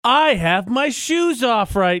I have my shoes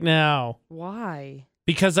off right now. Why?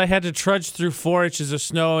 Because I had to trudge through 4 inches of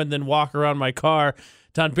snow and then walk around my car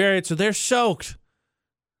to unbury it, so they're soaked.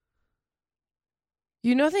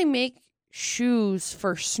 You know they make shoes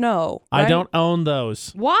for snow, right? I don't own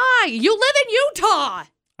those. Why? You live in Utah.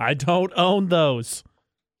 I don't own those.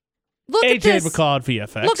 Look at this. AJ McCall at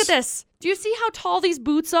VFX. Look at this. Do you see how tall these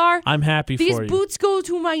boots are? I'm happy for you. These boots go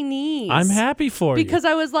to my knees. I'm happy for you. Because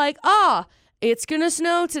I was like, it's going to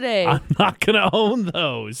snow today. I'm not going to own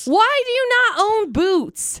those. Why do you not own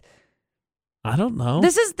boots? I don't know.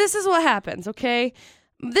 This is what happens, okay?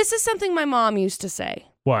 This is something my mom used to say.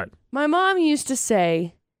 What? My mom used to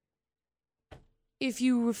say, if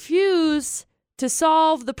you refuse to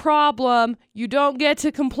solve the problem, you don't get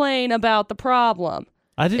to complain about the problem.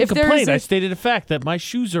 I didn't complain. I stated a fact that my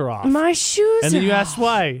shoes are off. My shoes And then you are asked off.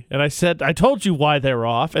 why. And I said, I told you why they were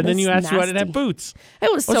off. And then you asked why I didn't have boots.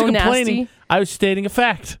 It was I so wasn't complaining. nasty. I was stating a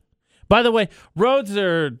fact. By the way, roads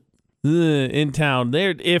are in town.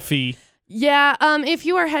 They're iffy. Yeah, if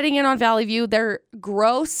you are heading in on Valley View, they're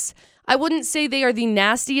gross. I wouldn't say they are the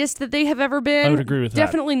nastiest that they have ever been. I would agree with that.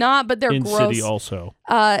 Definitely not, but they're in gross. city also.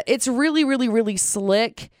 It's really, really, really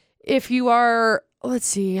slick. If you are, let's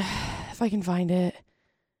see if I can find it.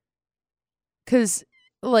 Because,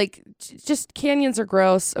 just canyons are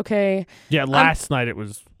gross, okay? Yeah, last night it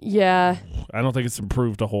was. Yeah. I don't think it's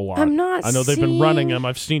improved a whole lot. I'm not I know they've been running them.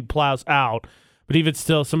 I've seen plows out. But even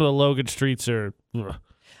still, some of the Logan streets are. Ugh.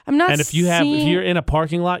 I'm not And if you're in a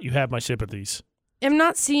parking lot, you have my sympathies. I'm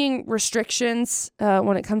not seeing restrictions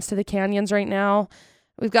when it comes to the canyons right now.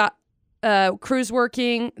 We've got crews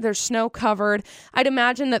working. There's snow covered. I'd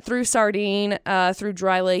imagine that through Sardine, through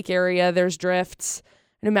Dry Lake area, there's drifts.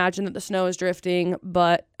 I'd imagine that the snow is drifting,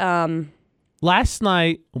 but last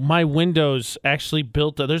night my windows actually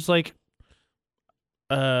built up. There's how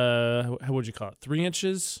would you call it? 3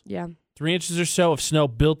 inches? Yeah. 3 inches or so of snow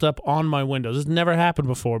built up on my windows. This has never happened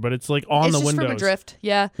before, but it's on the windows. It's just from a drift.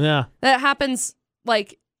 Yeah. Yeah. That happens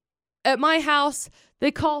at my house.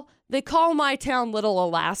 They call my town Little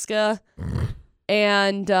Alaska,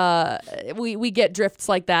 and we get drifts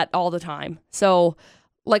like that all the time. So,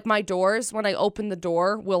 my doors, when I open the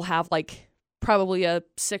door, will have probably a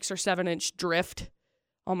 6 or 7 inch drift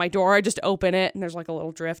on my door. I just open it, and there's a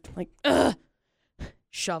little drift. Ugh,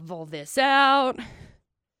 shovel this out.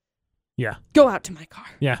 Yeah. Go out to my car.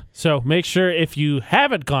 Yeah. So make sure if you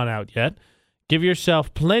haven't gone out yet, give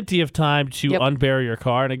yourself plenty of time to unbury your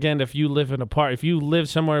car. And again, if you live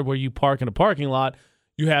somewhere where you park in a parking lot,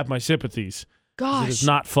 you have my sympathies. Gosh. It is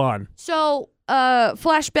not fun. So,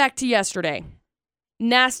 flashback to yesterday.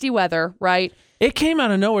 Nasty weather, right? It came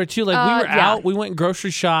out of nowhere too. We were out, we went and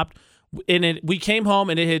grocery shopped, and we came home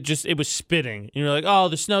and it was spitting. And you're like, oh,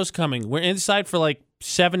 the snow's coming. We're inside for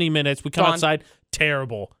 70 minutes. We come outside,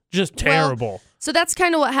 terrible. Just terrible. Well, so that's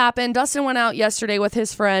kind of what happened. Dustin went out yesterday with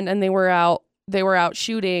his friend, and they were out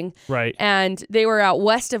shooting. Right. And they were out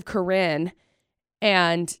west of Corinne,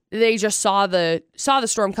 and they just saw the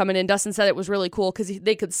storm coming in. Dustin said it was really cool because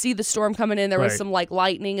they could see the storm coming in. There was some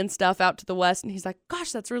lightning and stuff out to the west, and he's like,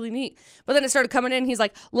 "Gosh, that's really neat." But then it started coming in. He's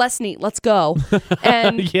like, "Less neat. Let's go."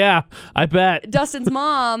 And yeah, I bet. Dustin's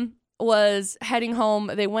mom was heading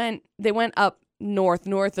home. They went up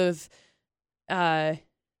north of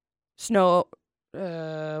Snow.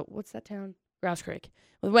 What's that town? Grouse Creek.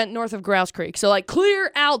 We went north of Grouse Creek. So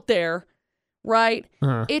clear out there, right?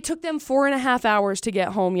 Uh-huh. It took them 4.5 hours to get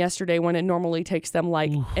home yesterday when it normally takes them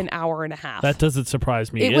an hour and a half. That doesn't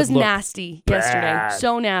surprise me. It was nasty yesterday.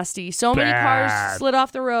 So nasty. So many cars slid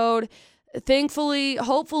off the road. Thankfully,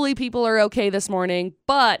 hopefully people are okay this morning,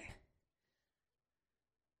 but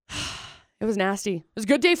it was nasty. It was a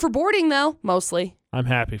good day for boarding though, mostly. I'm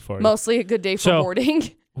happy for you. Mostly a good day for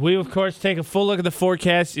boarding. We, of course, take a full look at the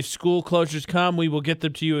forecast. If school closures come, we will get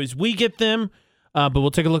them to you as we get them. But we'll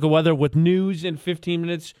take a look at weather with news in 15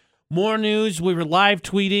 minutes. More news. We were live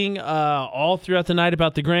tweeting all throughout the night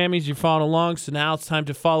about the Grammys. You're following along, so now it's time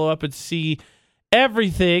to follow up and see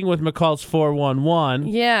everything with McCall's 411.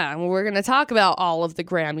 Yeah, we're going to talk about all of the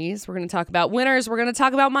Grammys. We're going to talk about winners. We're going to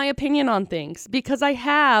talk about my opinion on things because I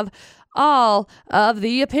have all of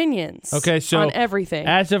the opinions on everything.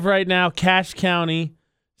 As of right now, Cache County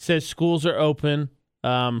says schools are open.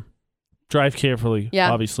 Drive carefully,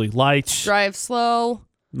 obviously. Lights. Drive slow.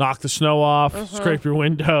 Knock the snow off. Scrape your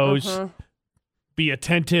windows. Be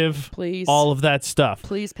attentive. Please. All of that stuff.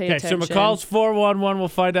 Please pay attention. So McCall's 411 will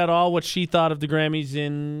find out all what she thought of the Grammys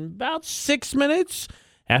in about 6 minutes.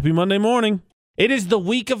 Happy Monday morning. It is the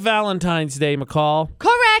week of Valentine's Day, McCall.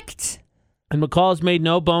 Correct. And McCall has made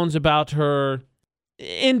no bones about her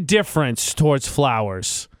indifference towards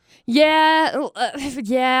flowers. Yeah,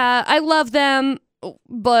 I love them,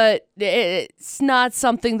 but it's not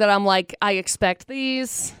something that I'm like, I expect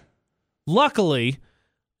these. Luckily,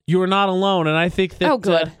 you are not alone, and I think that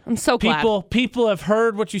good. I'm so glad. People have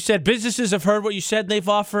heard what you said. Businesses have heard what you said. They've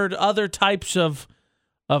offered other types of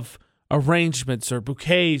arrangements or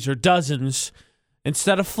bouquets or dozens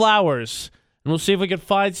instead of flowers. And we'll see if we can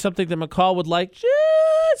find something that McCall would like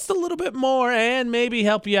just a little bit more and maybe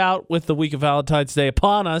help you out with the week of Valentine's Day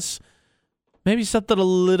upon us. Maybe something a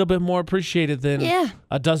little bit more appreciated than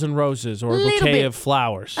a dozen roses or a bouquet of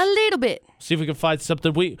flowers. A little bit. See if we can find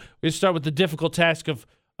something. We start with the difficult task of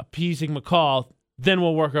appeasing McCall. Then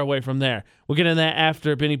we'll work our way from there. We'll get in that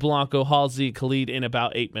after Benny Blanco, Halsey, Khalid in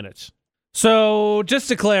about 8 minutes. So just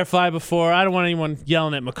to clarify before, I don't want anyone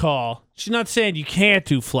yelling at McCall. She's not saying you can't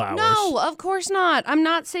do flowers. No, of course not. I'm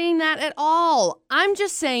not saying that at all. I'm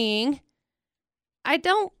just saying I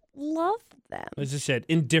don't love them. As I said,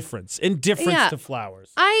 indifference to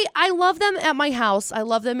flowers. I love them at my house. I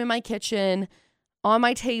love them in my kitchen, on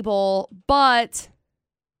my table, but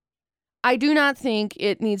I do not think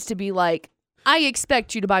it needs to be like, I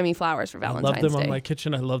expect you to buy me flowers for Valentine's Day. I love them on my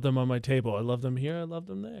kitchen. I love them on my table. I love them here. I love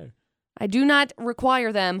them there. I do not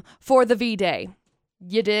require them for the V-Day.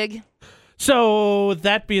 You dig? So,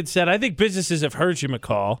 that being said, I think businesses have heard you,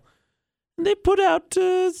 McCall. They put out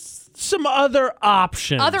some other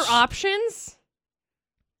options. Other options?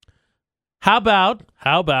 How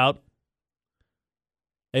about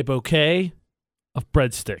a bouquet of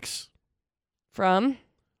breadsticks? From?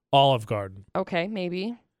 Olive Garden. Okay,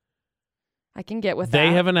 maybe. I can get with that.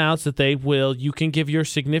 They have announced that you can give your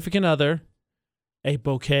significant other a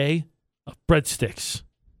bouquet of breadsticks.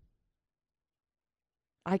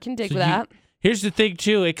 I can dig with that. Here's the thing,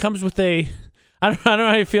 too. It comes with I don't know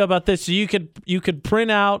how you feel about this. So you could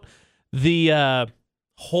print out the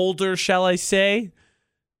holder, shall I say,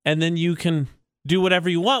 and then you can do whatever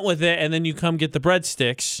you want with it, and then you come get the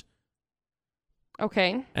breadsticks.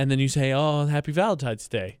 Okay. And then you say, "Oh, happy Valentine's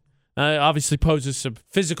Day." It obviously poses some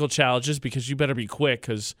physical challenges because you better be quick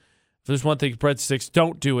because if there's one thing breadsticks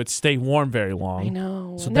don't do, it's stay warm very long. I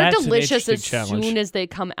know. So they're that's delicious an as challenge. soon as they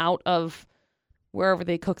come out of wherever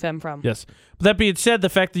they cook them from. Yes. But that being said, the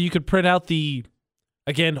fact that you could print out the,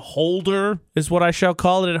 again, holder is what I shall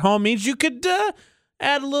call it at home means you could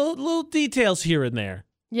add little details here and there.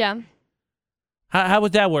 Yeah. How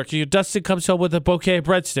would that work? Dustin comes home with a bouquet of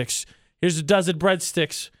breadsticks. Here's a dozen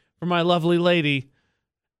breadsticks for my lovely lady.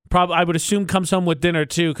 I would assume comes home with dinner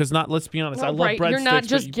too, because let's be honest, I love breadsticks. You're not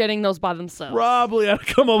just getting those by themselves. Probably I'd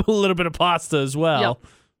come up with a little bit of pasta as well.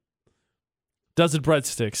 Yep. Dozen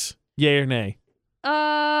breadsticks. Yay or nay?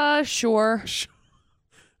 Sure.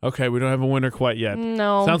 Okay, we don't have a winner quite yet.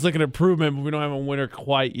 No. Sounds like an improvement, but we don't have a winner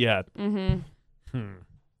quite yet. Mm-hmm.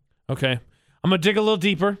 Okay. I'm going to dig a little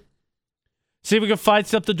deeper. See if we can find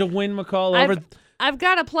something to win McCall over. I've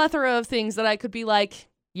got a plethora of things that I could be like,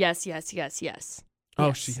 yes. Oh,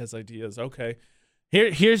 yes. she has ideas. Okay.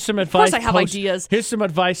 Here's some advice. Of course I have ideas. Here's some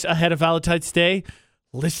advice ahead of Valentine's Day.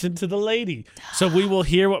 Listen to the lady. So we will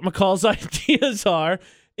hear what McCall's ideas are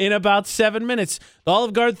in about 7 minutes. The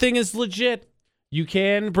Olive Garden thing is legit. You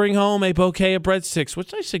can bring home a bouquet of breadsticks,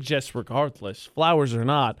 which I suggest regardless, flowers or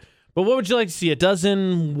not. But what would you like to see? A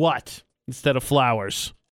dozen what instead of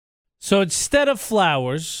flowers? So instead of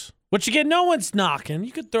flowers, which again, no one's knocking.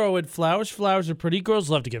 You could throw in flowers. Flowers are pretty. Girls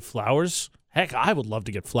love to get flowers. Heck, I would love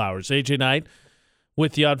to get flowers. AJ Knight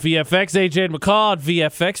with you on VFX. AJ and McCall on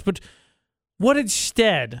VFX. But what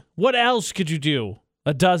instead? What else could you do?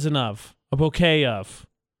 A dozen of. A bouquet of.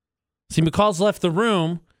 See, McCall's left the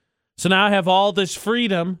room, so now I have all this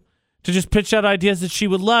freedom to just pitch out ideas that she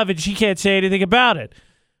would love, and she can't say anything about it.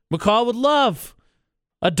 McCall would love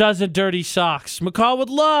a dozen dirty socks. McCall would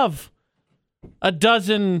love a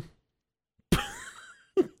dozen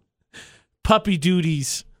puppy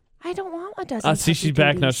duties. I don't want a dozen. See, she's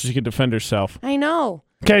back now, so she can defend herself. I know.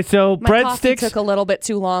 Okay, so My coffee breadsticks took a little bit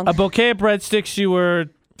too long. A bouquet of breadsticks you were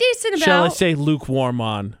decent about. Shall I say lukewarm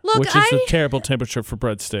on? Look, which is the terrible temperature for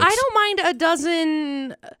breadsticks. I don't mind a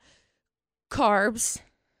dozen carbs.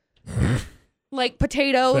 Like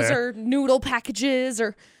potatoes Fair. or noodle packages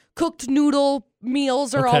or cooked noodle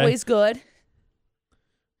meals are always good.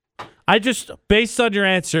 I just, based on your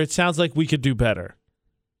answer, it sounds like we could do better.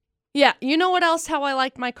 Yeah, you know what else? How I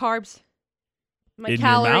like my carbs? My in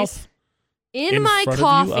calories. Your mouth? In my front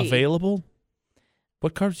coffee. Of you, available?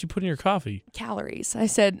 What carbs do you put in your coffee? Calories. I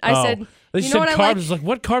said, you know said what carbs. I like? Like,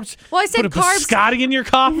 what carbs? Well, I said put a carbs. biscotti in your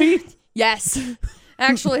coffee? Yes.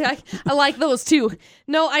 Actually, I like those too.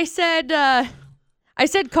 No, I said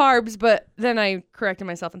carbs, but then I corrected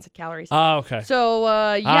myself and said calories. Oh, okay. So,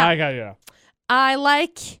 yeah. I got you. I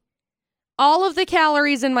like all of the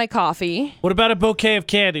calories in my coffee. What about a bouquet of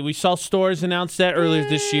candy? We saw stores announce that earlier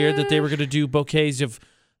this year that they were going to do bouquets of.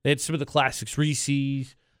 They had some of the classics,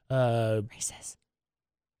 Reese's,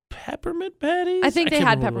 peppermint patties. I think they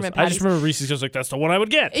had peppermint patties. I just remember Reese's. I was like, that's the one I would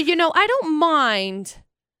get. I don't mind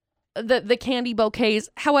the candy bouquets.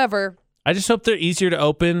 However, I just hope they're easier to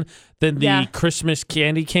open than the Christmas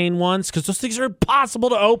candy cane ones, because those things are impossible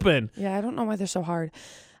to open. Yeah, I don't know why they're so hard.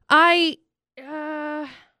 I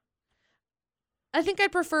think I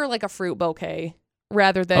prefer like a fruit bouquet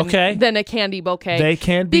rather than a candy bouquet. They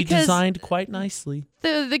can be designed quite nicely.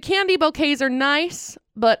 The candy bouquets are nice,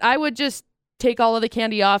 but I would just take all of the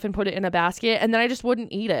candy off and put it in a basket, and then I just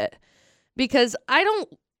wouldn't eat it because I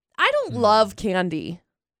don't love candy.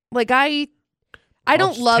 Like I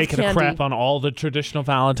don't love taking candy. A crap on all the traditional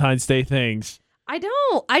Valentine's Day things. I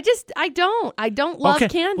don't. I don't love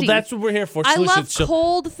candy. Well, that's what we're here for. I love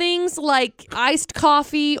cold things like iced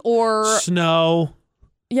coffee or snow.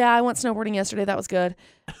 Yeah, I went snowboarding yesterday. That was good.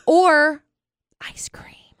 Or ice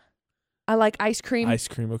cream. I like ice cream. Ice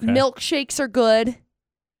cream, okay. Milkshakes are good.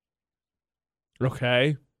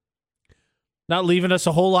 Okay. Not leaving us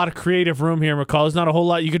a whole lot of creative room here, McCall. There's not a whole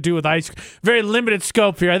lot you could do with ice cream. Very limited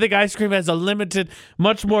scope here. I think ice cream has a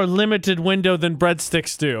much more limited window than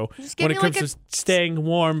breadsticks do when it comes to staying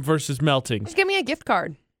warm versus melting. Just give me a gift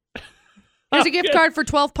card. Here's a gift card for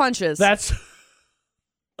 12 punches. That's...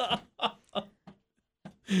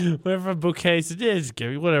 Whatever bouquets it is,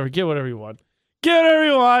 give me whatever. Get whatever you want. Get whatever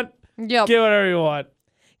you want. Yep. Get whatever you want.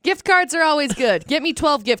 Gift cards are always good. Get me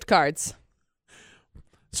 12 gift cards.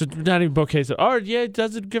 So not even bouquets. It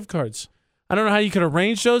does it gift cards. I don't know how you could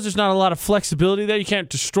arrange those. There's not a lot of flexibility there. You can't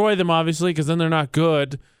destroy them, obviously, because then they're not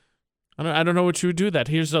good. I don't know what you would do with that.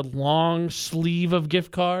 Here's a long sleeve of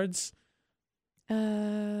gift cards.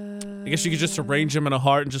 I guess you could just arrange them in a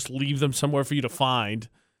heart and just leave them somewhere for you to find.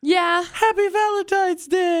 Yeah. Happy Valentine's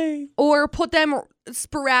Day. Or put them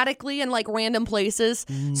sporadically in like random places.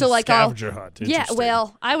 So like scavenger hunt. Yeah,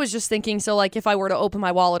 well, I was just thinking, so like if I were to open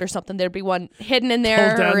my wallet or something, there'd be one hidden in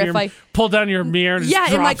there. Pull down your mirror and it just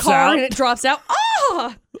drops in my car out. And it drops out.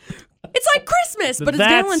 Oh! It's like Christmas, but it's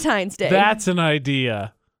Valentine's Day. That's an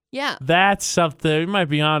idea. Yeah. That's something. We might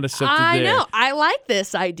be onto something there. I know. I like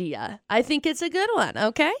this idea. I think it's a good one,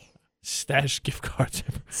 okay? Stash gift cards.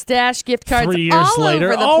 Stash gift cards 3 years all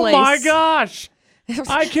later. over the place. My gosh.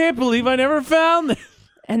 I can't believe I never found this.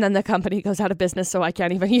 And then the company goes out of business, so I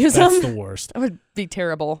can't even use them. That's the worst. That would be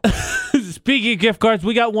terrible. Speaking of gift cards,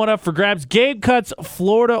 we got one up for grabs. Game Cuts,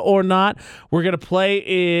 Florida or not. We're going to play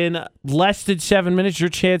in less than 7 minutes. Your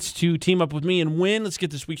chance to team up with me and win. Let's get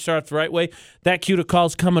this week started the right way. That cue to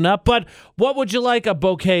call's coming up. But what would you like a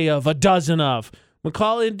bouquet of, a dozen of?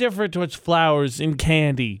 McCall, indifferent towards flowers and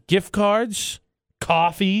candy. Gift cards?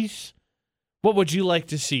 Coffees? What would you like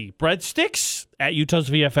to see? Breadsticks? At Utah's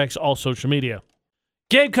VFX, all social media.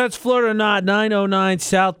 Game Cuts, Florida or not, 909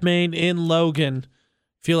 South Main in Logan.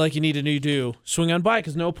 Feel like you need a new do. Swing on by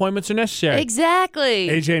because no appointments are necessary. Exactly.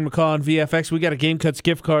 AJ and McCall on VFX. We got a Game Cuts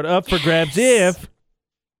gift card up for grabs if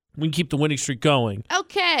we can keep the winning streak going.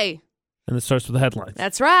 Okay. And it starts with the headlines.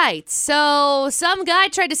 That's right. So some guy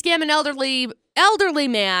tried to scam an elderly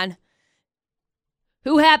man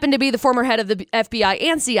who happened to be the former head of the FBI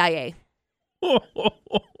and CIA.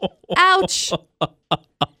 Ouch.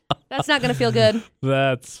 That's not going to feel good.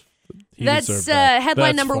 That's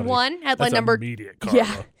headline number funny. 1. Headline That's number immediate karma.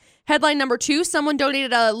 Yeah. Headline number 2. Someone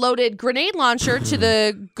donated a loaded grenade launcher to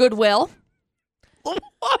the Goodwill. What?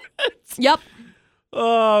 Yep.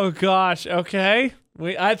 Oh gosh. Okay.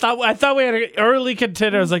 I thought we had an early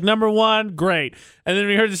contender. I was like, number 1, great. And then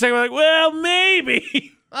we heard the second one, like, well,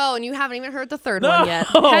 maybe. Oh, and you haven't even heard the third one yet.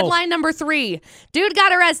 Headline number 3. Dude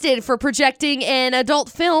got arrested for projecting an adult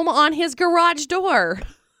film on his garage door.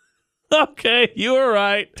 Okay, you were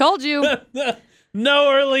right. Told you.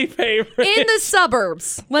 No early favorite. In the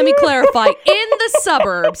suburbs. Let me clarify. In the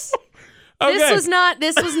suburbs. Okay.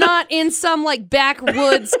 This was not in some like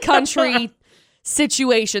backwoods country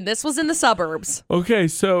situation. This was in the suburbs. Okay,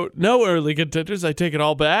 so no early contenders. I take it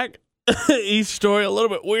all back. Each story a little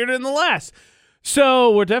bit weirder than the last. So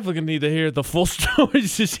we're definitely going to need to hear the full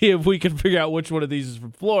stories to see if we can figure out which one of these is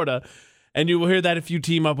from Florida. And you will hear that if you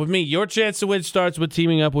team up with me. Your chance to win starts with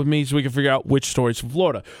teaming up with me so we can figure out which story is from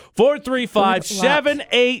Florida.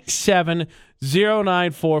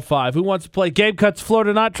 435-787-0945. Who wants to play Game Cuts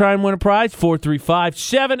Florida Not? Try and win a prize.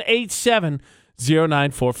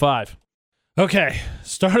 435-787-0945. Okay,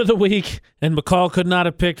 start of the week, and McCall could not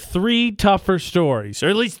have picked 3 tougher stories, or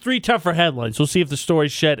at least 3 tougher headlines. We'll see if the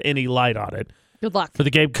stories shed any light on it. Good luck. For the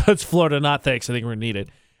Game Cuts Florida Not. Thanks. I think we're going to need it.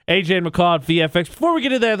 AJ and McCall at VFX. Before we get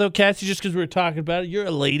to that, though, Cassie, just because we were talking about it, you're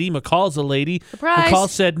a lady. McCall's a lady. Surprise. McCall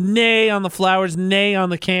said nay on the flowers, nay on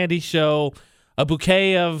the candy. So a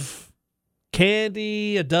bouquet of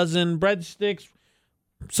candy, a dozen breadsticks,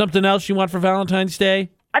 something else you want for Valentine's Day?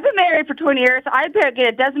 I've been married for 20 years. I'd better get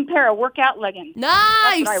a dozen pair of workout leggings. Nice.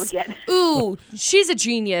 That's what I would get. Ooh, she's a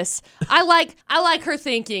genius. I like her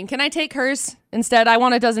thinking. Can I take hers instead? I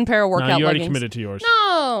want a dozen pair of workout No, you already leggings. committed to yours.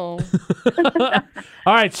 No.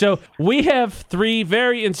 All right, so we have 3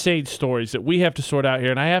 very insane stories that we have to sort out here,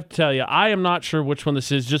 and I have to tell you, I am not sure which one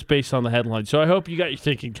this is just based on the headline, so I hope you got your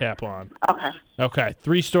thinking cap on. Okay,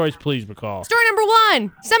 3 stories, please, McCall. Story number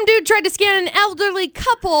 1. Some dude tried to scan an elderly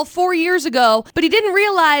couple 4 years ago, but he didn't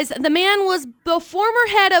realize the man was the former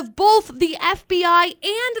head of both the FBI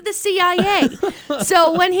and the CIA.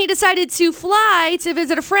 So when he decided to fly to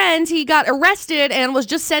visit a friend, he got arrested and was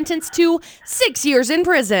just sentenced to 6 years in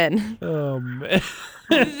prison. Oh, man.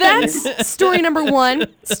 That's story number 1.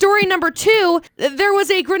 Story number 2, there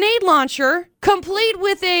was a grenade launcher complete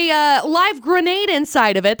with a live grenade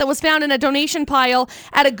inside of it that was found in a donation pile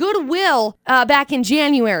at a Goodwill back in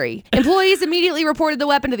January. Employees immediately reported the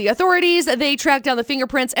weapon to the authorities. They tracked down the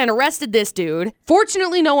fingerprints and arrested this dude.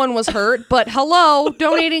 Fortunately, no one was hurt, but hello,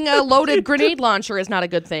 donating a loaded grenade launcher is not a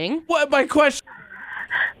good thing. What, my question...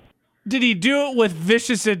 Did he do it with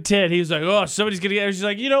vicious intent? He was like, oh, somebody's going to get it. She's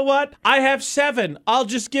like, you know what? I have 7. I'll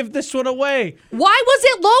just give this one away. Why was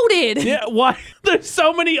it loaded? Yeah, why? There's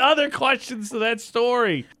so many other questions to that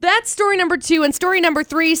story. That's story number 2. And story number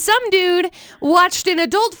 3, some dude watched an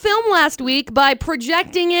adult film last week by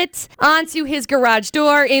projecting it onto his garage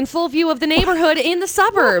door in full view of the neighborhood in the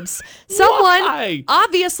suburbs. Someone Why?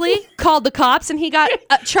 obviously called the cops, and he got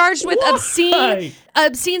charged with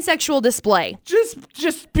obscene sexual display.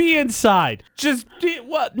 Just be inside.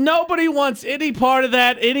 What? Nobody wants any part of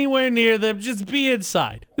that anywhere near them. Just be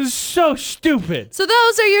inside. This is so stupid. So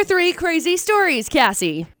those are your 3 crazy stories,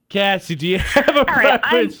 Cassie. Cassie, do you have a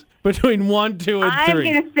preference between 1, 2, and 3?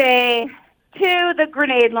 I'm going to say 2, the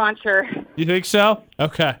grenade launcher. You think so?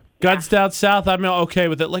 Okay. Guns down south, I'm okay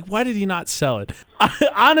with it. Like, why did he not sell it?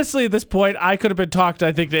 Honestly, at this point, I could have been talked,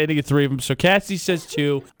 I think, to any of 3 of them. So Cassie says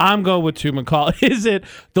 2. I'm going with 2, McCall. Is it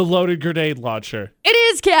the loaded grenade launcher? It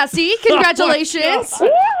is, Cassie. Congratulations.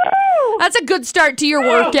 Oh That's a good start to your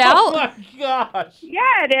workout. Oh, my gosh. Yeah,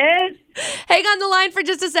 it is. Hang on the line for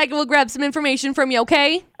just a second. We'll grab some information from you,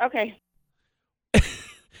 okay? Okay.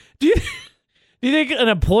 Do you think an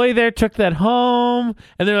employee there took that home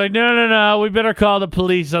and they're like, no, we better call the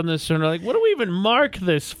police on this? And they're like, what do we even mark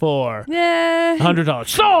this for? Yeah. $100.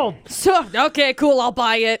 Sold! So, okay, cool. I'll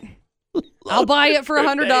buy it. I'll buy it for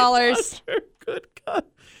 $100. Good God.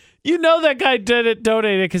 You know that guy donated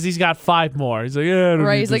because he's got 5 more. He's like, yeah, I don't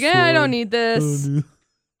need He's like, this I one. don't need this.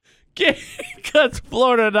 Cuts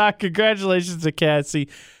Florida Not. Congratulations to Cassie.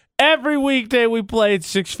 Every weekday we play at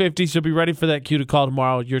 6:50, so be ready for that cue to call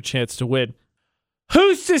tomorrow. Your chance to win.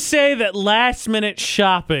 Who's to say that last-minute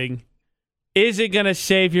shopping isn't going to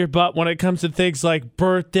save your butt when it comes to things like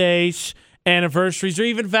birthdays, anniversaries, or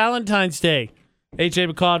even Valentine's Day?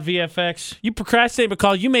 AJ McCall at VFX. You procrastinate,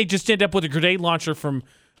 McCall, you may just end up with a grenade launcher from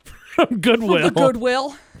Goodwill. The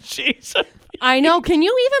Goodwill. Jesus. I know. Can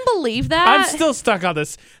you even believe that? I'm still stuck on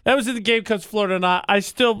this. That was in the Game Cuts Florida Not.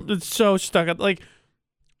 It's so stuck on. Like,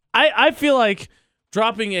 I feel like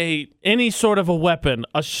dropping any sort of a weapon,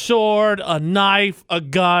 a sword, a knife, a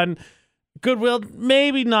gun, Goodwill,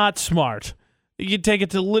 maybe not smart. You can take it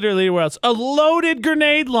to literally anywhere else. A loaded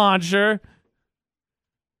grenade launcher.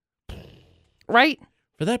 Right?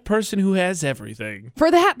 For that person who has everything.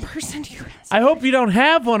 For that person who has I hope you don't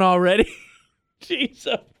have one already. Jeez.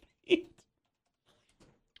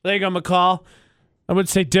 There you go, McCall. I wouldn't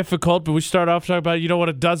say difficult, but we start off talking about you don't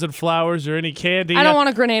want a dozen flowers or any candy. I don't want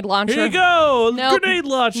a grenade launcher. Here you go. Nope. Grenade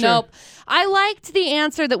launcher. Nope. I liked the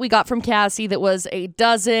answer that we got from Cassie that was a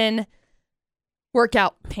dozen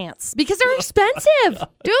workout pants because they're expensive.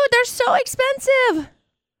 Dude, they're so expensive.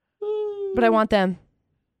 But I want them.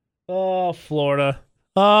 Oh, Florida.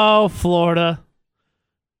 Oh, Florida.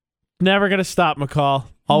 Never going to stop, McCall.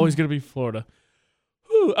 Always going to be Florida.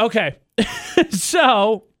 Whew, okay.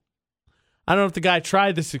 So, I don't know if the guy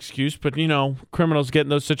tried this excuse, but, criminals get in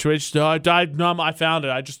those situations. Oh, I found it.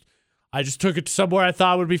 I just took it to somewhere I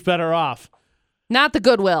thought would be better off. Not the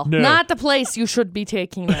Goodwill. No. Not the place you should be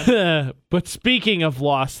taking them. But speaking of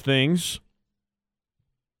lost things,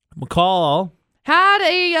 McCall had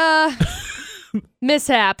a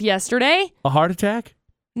mishap yesterday. a heart attack?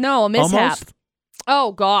 No, a mishap. Almost?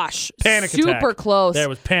 Oh gosh. Panic attack. Super close. There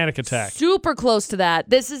was panic attack. Super close to that.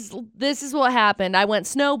 This is what happened. I went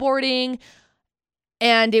snowboarding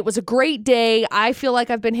And it was a great day. I feel like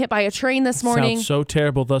I've been hit by a train this morning. Sounds so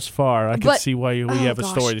terrible thus far. I can see why we have a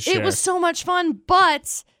story to share. It was so much fun,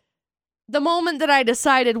 but the moment that I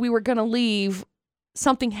decided we were going to leave,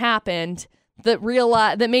 something happened that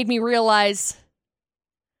made me realize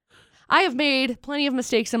I have made plenty of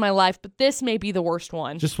mistakes in my life, but this may be the worst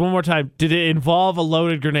one. Just one more time. Did it involve a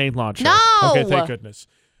loaded grenade launcher? No! Okay, thank goodness.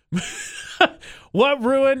 What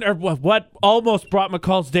ruined or what almost brought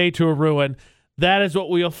McCall's day to a ruin? That is what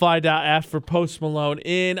we'll find out after Post Malone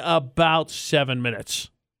in about 7 minutes.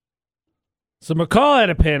 So McCall had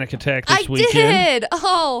a panic attack this weekend. I did.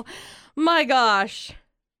 Oh, my gosh.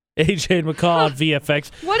 AJ and McCall on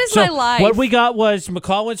VFX. What is my life? What we got was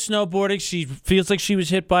McCall went snowboarding. She feels like she was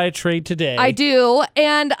hit by a train today. I do.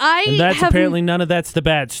 And that's apparently none of that's the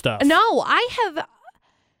bad stuff. No, I have...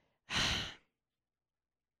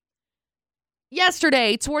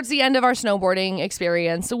 Yesterday, towards the end of our snowboarding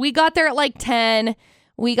experience, so we got there at like 10.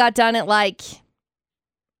 We got done at like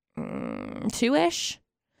 2-ish.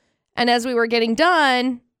 And as we were getting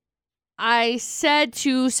done, I said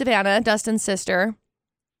to Savannah, Dustin's sister,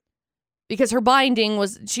 because her binding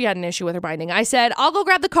she had an issue with her binding. I said, I'll go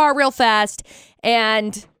grab the car real fast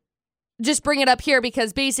and just bring it up here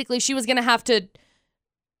because basically she was going to have to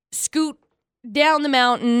scoot down the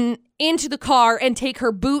mountain into the car and take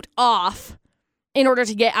her boot off in order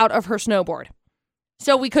to get out of her snowboard.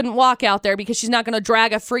 So we couldn't walk out there because she's not going to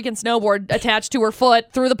drag a freaking snowboard attached to her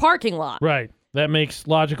foot through the parking lot. Right. That makes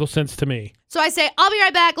logical sense to me. So I say, I'll be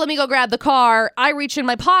right back. Let me go grab the car. I reach in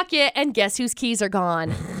my pocket, and guess whose keys are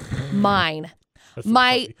gone? Mine.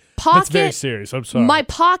 My pocket. That's very serious. I'm sorry. My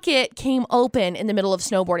pocket came open in the middle of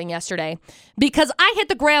snowboarding yesterday because I hit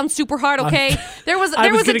the ground super hard. Okay, there was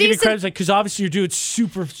going to a give you decent credit because obviously you're doing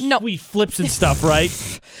super sweet flips and stuff,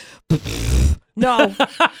 right? No,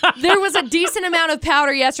 there was a decent amount of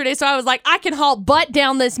powder yesterday, so I was like, I can haul butt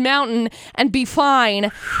down this mountain and be fine,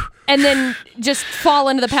 and then just fall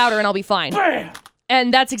into the powder and I'll be fine. Bam!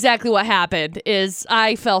 And that's exactly what happened. Is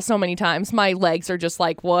I fell so many times, my legs are just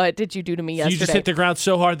like, what did you do to me yesterday? You just hit the ground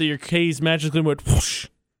so hard that your keys magically went whoosh.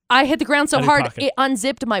 I hit the ground so hard it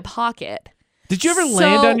unzipped my pocket. Did you ever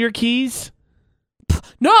land on your keys?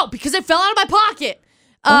 No, because it fell out of my pocket.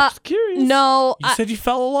 I'm just curious. No. You said you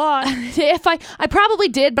fell a lot. If I probably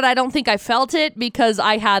did, but I don't think I felt it because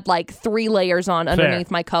I had like 3 layers on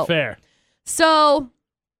underneath my coat. Fair. So,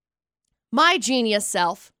 my genius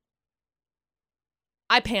self,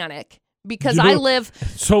 I panic because I live...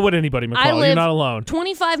 So would anybody, McCall. You're not alone.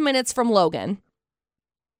 25 minutes from Logan,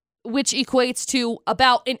 which equates to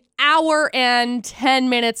about an hour and 10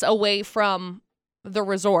 minutes away from the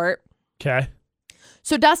resort. Okay.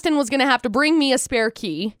 So Dustin was going to have to bring me a spare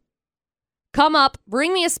key, come up,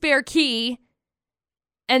 bring me a spare key,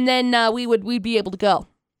 and then we'd be able to go.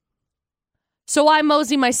 So I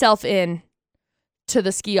mosey myself in to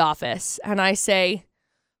the ski office, and I say,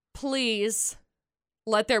 please,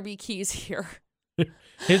 let there be keys here.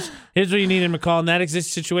 Here's what you need in McCall. In that exact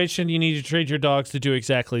situation, you need to trade your dogs to do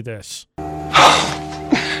exactly this. No,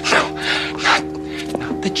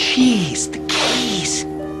 not the cheese, the keys.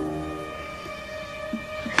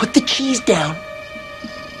 Put the cheese down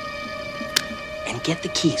and get the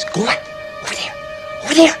keys. Go on. Over there.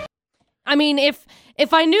 Over there. I mean, if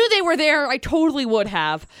I knew they were there, I totally would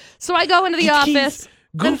have. So I go into the office. Keys.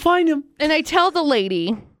 Go find them. And I tell the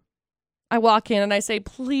lady, I walk in and I say,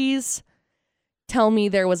 please tell me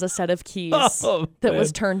there was a set of keys that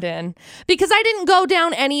was turned in. Because I didn't go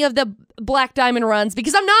down any of the black diamond runs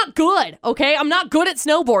because I'm not good, okay? I'm not good at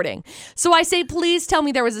snowboarding. So I say, please tell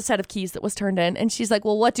me there was a set of keys that was turned in. And she's like,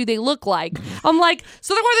 well, what do they look like? I'm like,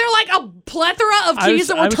 so were there like a plethora of keys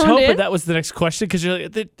that were turned in? I was hoping that was the next question because you're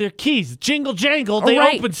like, they're keys. Jingle jangle. They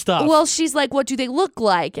open stuff. Well, she's like, what do they look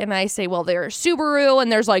like? And I say, well, they're Subaru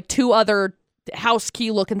and there's like 2 other house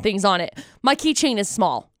key looking things on it. My keychain is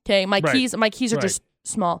small. Okay, my keys are just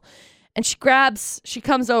small. And she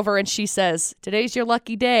comes over and she says, today's your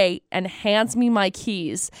lucky day, and hands me my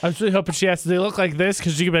keys. I was really hoping she asked, do they look like this?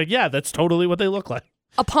 Because you could be like, yeah, that's totally what they look like.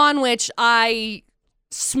 Upon which I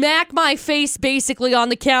smack my face basically on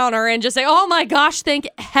the counter and just say, oh my gosh, thank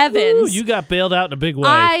heavens. Ooh, you got bailed out in a big way.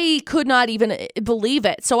 I could not even believe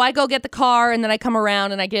it. So I go get the car and then I come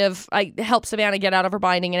around and I help Savannah get out of her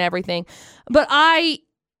binding and everything. But I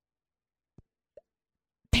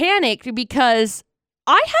panicked because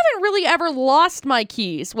I haven't really ever lost my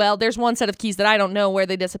keys. Well, there's one set of keys that I don't know where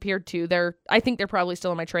they disappeared to. I think they're probably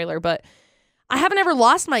still in my trailer, but I haven't ever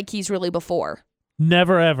lost my keys really before.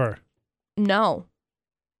 Never, ever. No.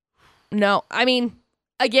 I mean,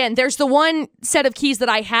 again, there's the one set of keys that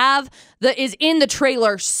I have that is in the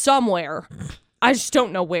trailer somewhere. I just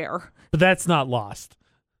don't know where. But that's not lost.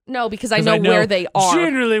 No, because I know where they are.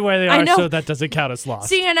 Generally where they are, so that doesn't count as lost.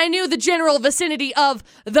 See, and I knew the general vicinity of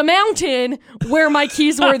the mountain where my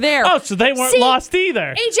keys were there. Oh, so they weren't lost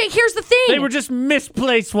either. AJ, here's the thing. They were just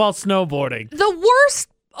misplaced while snowboarding. The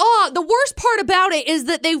worst part about it is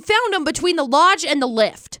that they found them between the lodge and the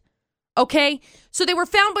lift. Okay? So they were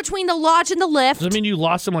found between the lodge and the lift. Does that mean you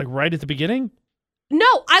lost them like right at the beginning?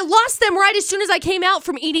 No, I lost them right as soon as I came out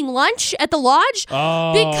from eating lunch at the lodge.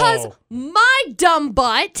 Oh. Because my dumb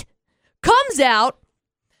butt comes out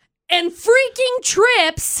and freaking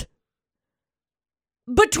trips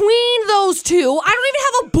between those two. I don't even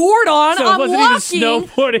have a board on. So I'm it wasn't walking. even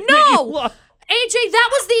snowboarding. No. AJ, that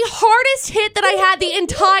was the hardest hit that I had the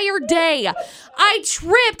entire day. I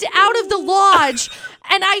tripped out of the lodge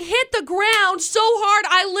and I hit the ground so hard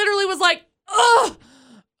I literally was like, ugh.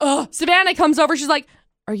 Savannah comes over. She's like,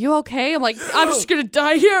 "Are you okay?" I'm like, "I'm just gonna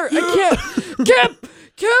die here. I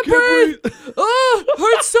can't breathe.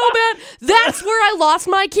 Hurts so bad." That's where I lost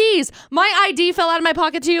my keys. My ID fell out of my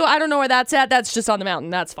pocket too. I don't know where that's at. That's just on the mountain.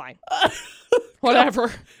 That's fine.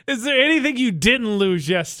 Whatever. Is there anything you didn't lose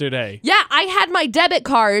yesterday? Yeah, I had my debit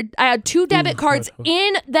card. I had 2 debit cards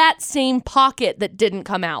in that same pocket that didn't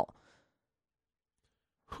come out.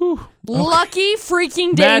 Whew. Lucky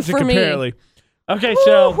freaking day Magic, for me. Apparently. Okay,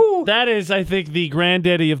 so that is, I think, the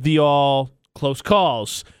granddaddy of the all close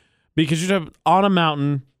calls. Because you're on a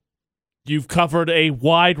mountain, you've covered a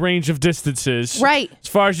wide range of distances. Right. As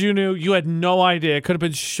far as you knew, you had no idea. It could have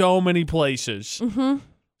been so many places. Mm-hmm.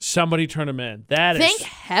 Somebody turned them in. Thank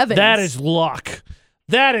heavens. That is luck.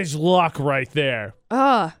 That is luck right there.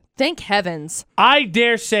 Thank heavens. I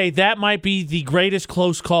dare say that might be the greatest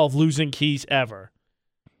close call of losing keys ever.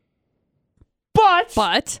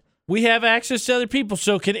 But we have access to other people,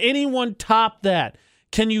 so can anyone top that?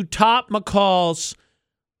 Can you top McCall's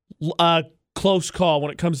close call when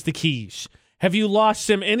it comes to keys? Have you lost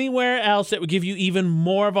them anywhere else that would give you even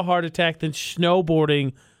more of a heart attack than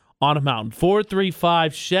snowboarding on a mountain?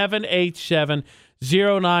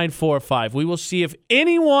 435-787-0945. We will see if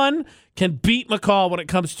anyone can beat McCall when it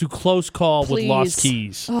comes to close call with lost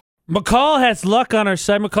keys. McCall has luck on her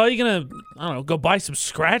side. McCall, you going to, I don't know, go buy some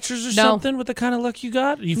scratchers or something with the kind of luck you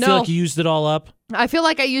got? You feel like you used it all up? I feel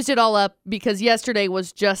like I used it all up because yesterday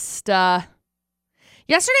was just, yesterday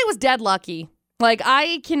was dead lucky. Like,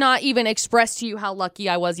 I cannot even express to you how lucky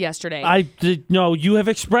I was yesterday. No, you have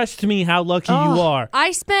expressed to me how lucky you are.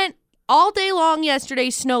 I spent all day long yesterday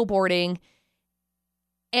snowboarding,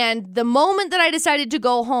 and the moment that I decided to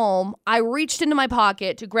go home, I reached into my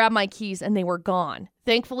pocket to grab my keys, and they were gone.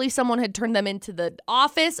 Thankfully, someone had turned them into the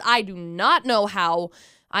office. I do not know how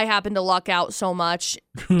I happened to luck out so much.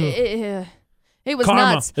 It was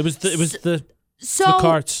Karma. nuts. It was the So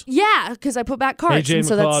carts. Yeah, because I put back carts. AJ and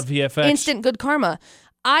so McCall that's VFX. instant good karma.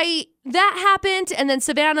 That happened, and then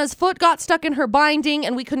Savannah's foot got stuck in her binding,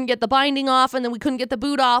 and we couldn't get the binding off, and then we couldn't get the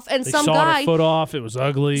boot off, and They some sawed guy her foot off. It was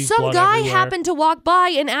ugly. Some blood guy everywhere. happened to walk by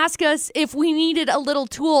and ask us if we needed a little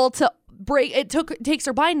tool to break. It takes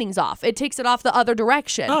her bindings off. It takes it off the other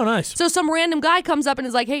direction. Oh, nice. So some random guy comes up and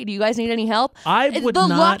is like, "Hey, do you guys need any help?" I would the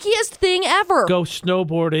not luckiest thing ever. go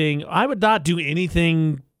snowboarding. I would not do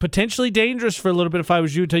anything potentially dangerous for a little bit if I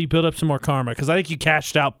was you until you build up some more karma, because I think you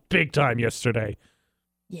cashed out big time yesterday.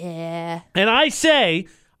 Yeah. And I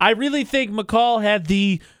really think McCall had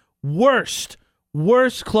the worst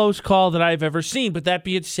close call that I've ever seen. But that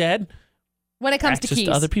being said, When it comes to access keys.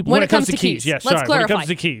 to other people. When it comes to keys. Yes, Let's sorry. clarify. When it comes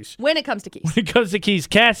to keys. When it comes to keys. When it comes to keys.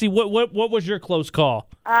 Cassie, what was your close call?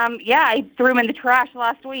 Yeah, I threw them in the trash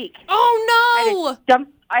last week. Oh, no.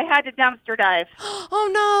 I had to dumpster dive. Oh,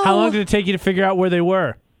 no. How long did it take you to figure out where they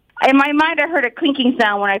were? In my mind, I heard a clinking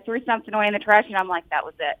sound when I threw something away in the trash, and I'm like, that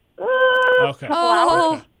was it. Okay.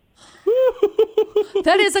 Oh.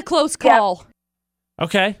 That is a close call.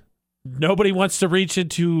 Okay. Nobody wants to reach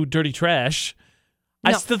into dirty trash.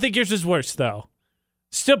 I No. still think yours is worse, though.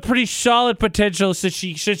 Still pretty solid potential since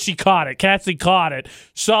she caught it. Cassie caught it.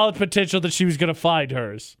 Solid potential that she was going to find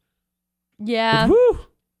hers. Yeah. But woo.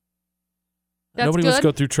 That's Nobody good. wants to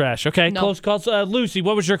go through trash. Okay, No. close calls. Lucy,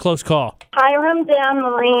 what was your close call? Hiram Dam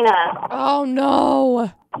Marina. Oh, no.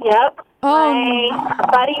 Yep. Oh, My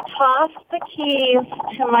buddy tossed the keys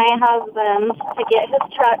to my husband to get his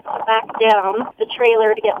truck back down the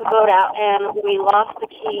trailer to get the boat out, and we lost the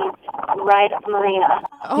keys right at the marina.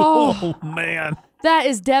 Oh, Man. that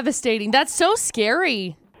is devastating. That's so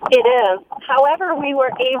scary. It is. However, we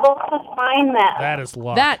were able to find them. That is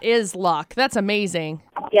luck. That is luck. That's amazing.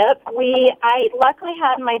 Yep. I luckily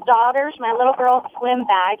had my little girl's swim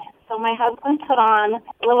bag, so my husband put on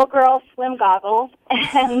little girl's swim goggles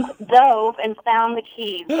and dove and found the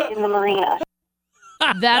keys in the marina.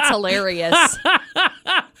 That's hilarious.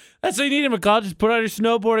 That's what you need, McCall. Just put on your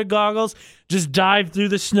snowboarding goggles. Just dive through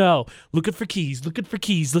the snow. Looking for keys, looking for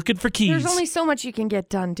keys, looking for keys. There's only so much you can get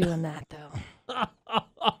done doing that, though.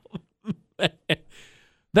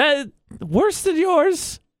 That worse than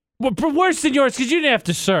yours? Well, worse than yours because you didn't have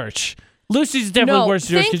to search. Lucy's definitely worse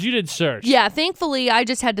than yours because you didn't search. Yeah, thankfully, I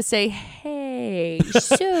just had to say, hey,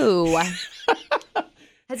 so...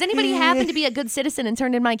 Has anybody happened to be a good citizen and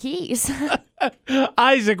turned in my keys?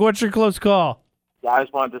 Isaac, what's your close call? Yeah, I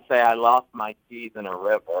just wanted to say I lost my keys in a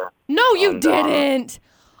river. No, you didn't.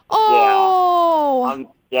 Oh.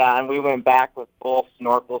 And we went back with full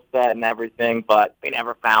snorkel set and everything, but we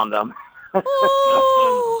never found them.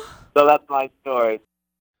 Oh. So that's my story.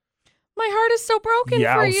 My heart is so broken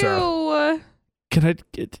for you.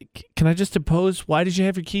 Can I just impose? Why did you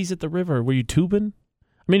have your keys at the river? Were you tubing?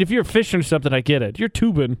 I mean, if you're fishing or something, I get it. You're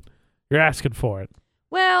tubing. You're asking for it.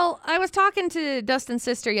 Well, I was talking to Dustin's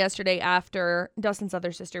sister yesterday after Dustin's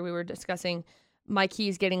other sister. We were discussing my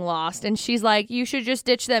keys getting lost, and she's like, "You should just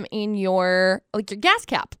ditch them in your gas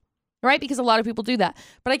cap, right? Because a lot of people do that.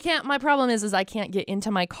 But I can't. My problem is I can't get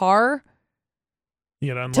into my car. You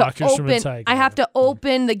gotta unlock yours from inside. I have to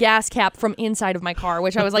open the gas cap from inside of my car,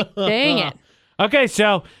 which I was like, dang it. Okay,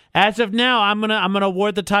 so as of now, I'm gonna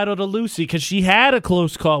award the title to Lucy because she had a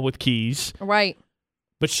close call with keys. Right.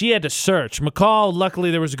 But she had to search. McCall, luckily,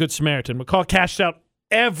 there was a good Samaritan. McCall cashed out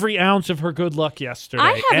every ounce of her good luck yesterday.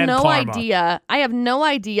 I have no karma. idea. I have no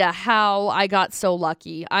idea how I got so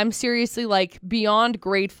lucky. I'm seriously beyond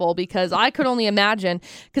grateful because I could only imagine.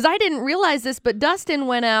 Because I didn't realize this, but Dustin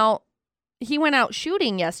went out. He went out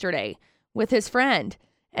shooting yesterday with his friend,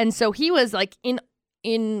 and so he was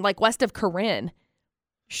in west of Corinne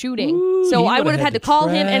shooting. Ooh, so I would have had to call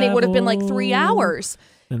him, and it would have been 3 hours.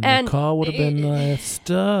 And McCall would have been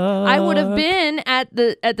stuck. I would have been at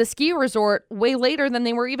the ski resort way later than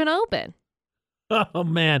they were even open. Oh,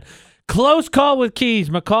 man. Close call with keys.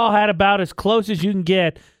 McCall had about as close as you can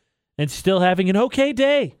get and still having an okay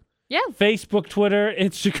day. Yeah. Facebook, Twitter,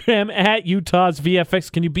 Instagram, at Utah's VFX.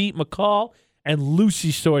 Can you beat McCall and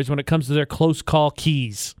Lucy stories when it comes to their close call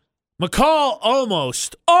keys? McCall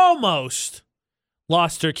almost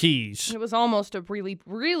lost her keys. It was almost a really,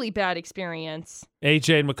 really bad experience.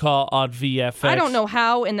 AJ and McCall on VFX. I don't know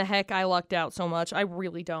how in the heck I lucked out so much. I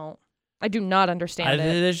really don't. I do not understand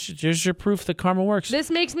it. There's your proof that karma works. This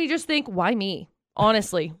makes me just think, why me?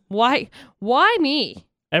 Honestly, why me?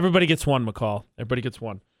 Everybody gets one, McCall. Everybody gets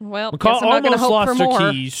one. Well, McCall guess I'm not gonna almost hope lost for her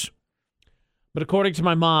more. keys. But according to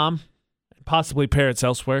my mom, and possibly parents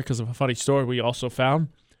elsewhere because of a funny story we also found,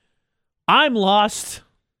 I'm lost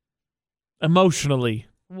emotionally.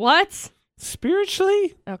 What?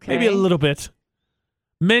 Spiritually? Okay. Maybe a little bit.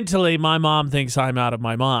 Mentally, my mom thinks I'm out of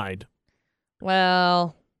my mind.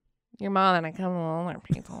 Well, your mom and a couple of other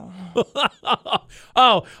people.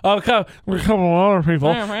 Okay. We're a couple of other people.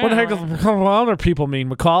 What the heck does a couple of other people mean,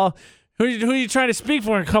 McCall? Who are you trying to speak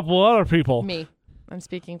for? A couple of other people. Me. I'm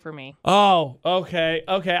speaking for me. Oh, okay.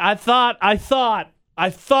 I thought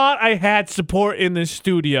I had support in this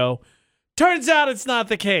studio. Turns out it's not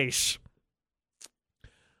the case.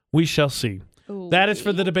 We shall see. Ooh. That is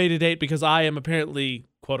for the debate date because I am apparently,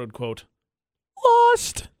 quote unquote,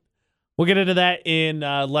 lost. We'll get into that in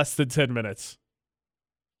less than 10 minutes.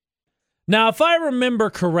 Now, if I remember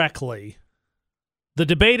correctly, the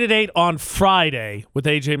debate date on Friday with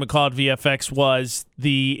AJ McCall at VFX was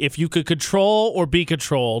if you could control or be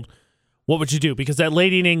controlled, what would you do? Because that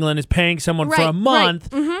lady in England is paying someone for a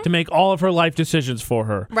month to make all of her life decisions for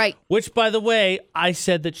her. Right. Which, by the way, I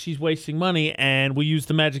said that she's wasting money, and we used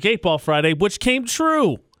the Magic 8 Ball Friday, which came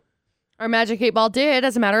true. Our Magic 8 Ball did,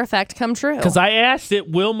 as a matter of fact, come true. Because I asked it,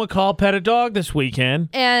 will McCall pet a dog this weekend?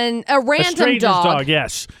 And a random stranger's dog.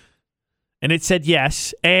 Yes. And it said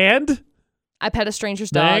yes. And I pet a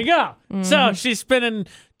stranger's dog. there you go. Mm-hmm. So she's spending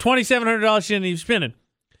 $2,700 she didn't even spend it.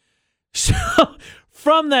 So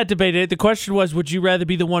from that debate, the question was, would you rather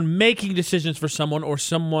be the one making decisions for someone or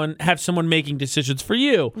have someone making decisions for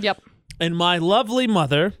you? Yep. And my lovely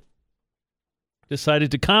mother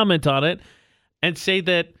decided to comment on it and say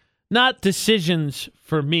that not decisions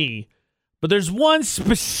for me, but there's one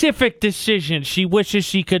specific decision she wishes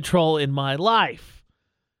she could control in my life.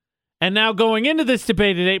 And now going into this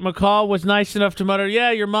debate at 8, McCall was nice enough to mutter,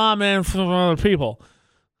 yeah, your mom and some other people.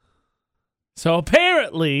 So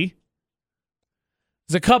apparently,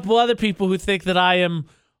 there's a couple other people who think that I am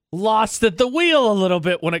lost at the wheel a little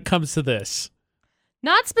bit when it comes to this.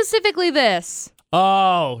 Not specifically this.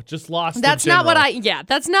 Oh, just lost That's in not what general.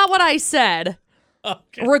 that's not what I said.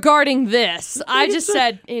 Okay. Regarding this. I just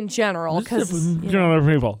said in general. Other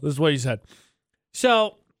people. This is what you said.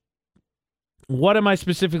 So, What am I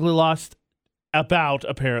specifically lost about,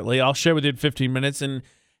 apparently? I'll share with you in 15 minutes, and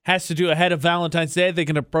has to do ahead of Valentine's Day. I think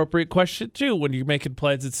an appropriate question, too, when you're making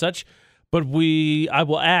plans and such. But I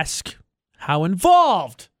will ask how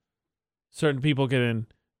involved certain people get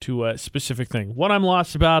into a specific thing. What I'm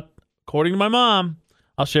lost about, according to my mom,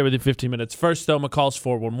 I'll share with you in 15 minutes. First, though, McCall's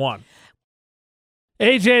 411.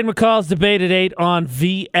 AJ and McCall's debate at 8 on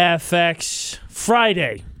VFX.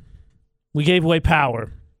 Friday, we gave away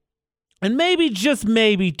power. And maybe, just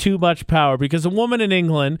maybe, too much power, because a woman in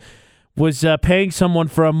England was paying someone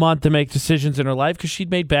for a month to make decisions in her life because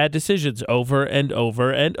she'd made bad decisions over and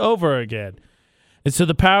over and over again. And so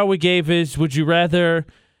the power we gave is, would you rather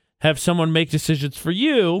have someone make decisions for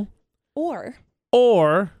you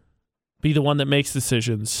or be the one that makes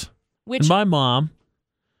decisions? And my mom,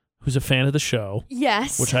 who's a fan of the show,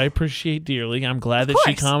 yes, which I appreciate dearly. I'm glad that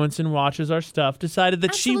she comments and watches our stuff, decided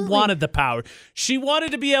that she wanted the power. She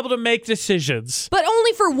wanted to be able to make decisions. But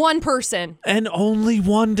only for one person. And only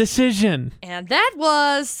one decision. And that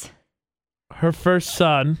was her first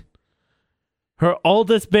son, her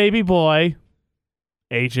oldest baby boy,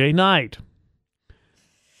 AJ Knight.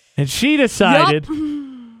 And she decided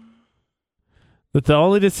that the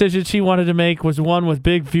only decision she wanted to make was one with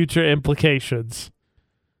big future implications.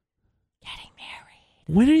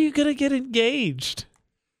 When are you going to get engaged?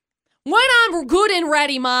 When I'm good and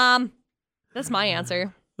ready, Mom. That's my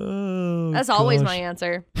answer. Oh, That's always my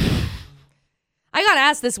answer. I got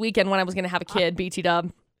asked this weekend when I was going to have a kid, BT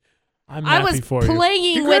Dub. I'm happy for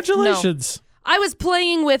you. Congratulations. I was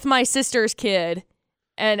playing with my sister's kid.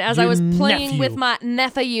 And as I was playing with my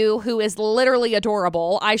nephew, who is literally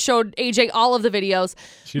adorable, I showed AJ all of the videos.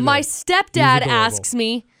 My stepdad asks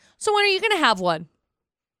me, so when are you going to have one?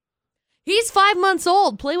 He's 5 months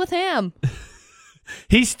old. Play with him.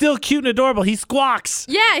 He's still cute and adorable. He squawks.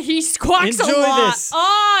 Yeah, he squawks a lot. Enjoy this.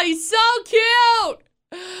 Oh, he's so cute.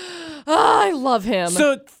 Oh, I love him.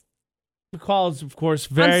 So, McCall is, of course,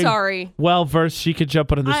 very well-versed. She could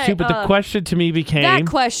jump on this too, but the question to me became... That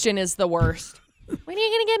question is the worst. When are you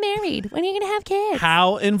going to get married? When are you going to have kids?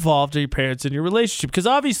 How involved are your parents in your relationship? Because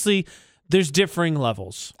obviously, there's differing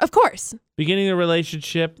levels. Of course. Beginning of the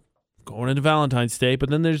relationship... going into Valentine's Day, but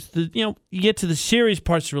then there's you get to the serious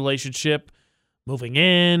parts of the relationship, moving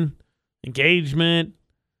in, engagement,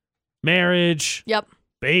 marriage,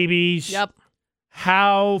 babies.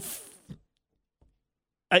 How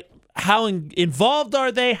involved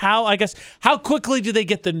are they? How quickly do they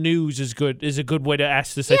get the news is a good way to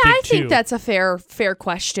ask this. I think that's a fair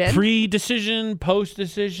question. Pre-decision,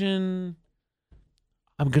 post-decision.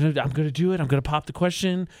 I'm gonna do it. I'm gonna pop the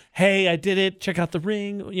question. Hey, I did it. Check out the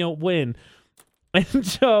ring. Win. And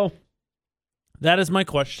so that is my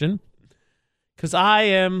question, because I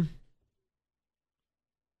am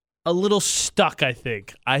a little stuck. I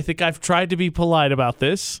think I've tried to be polite about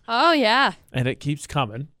this. Oh yeah, and it keeps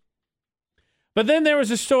coming. But then there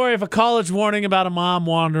was a story of a college warning about a mom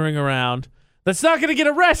wandering around that's not gonna get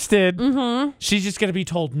arrested. Mm-hmm. She's just gonna be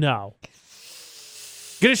told no.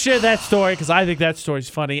 Gonna share that story because I think that story's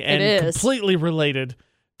funny and completely related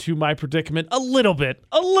to my predicament a little bit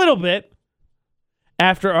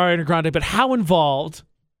after Ariana Grande. But how involved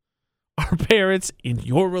are parents in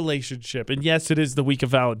your relationship? And yes, it is the week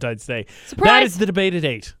of Valentine's Day. Surprise! That is the debate at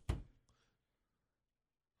 8.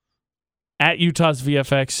 At Utah's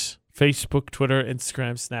VFX, Facebook, Twitter,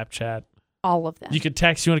 Instagram, Snapchat. All of them. You can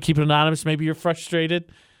text. You want to keep it anonymous. Maybe you're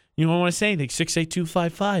frustrated. You don't want to say anything.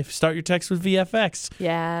 68255. Start your text with VFX.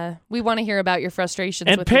 Yeah, we want to hear about your frustrations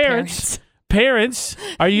and with your parents. Parents,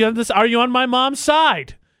 are you on this? Are you on my mom's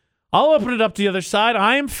side? I'll open it up to the other side.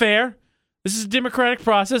 I am fair. This is a democratic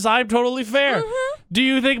process. I'm totally fair. Mm-hmm. Do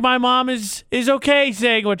you think my mom is okay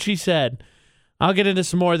saying what she said? I'll get into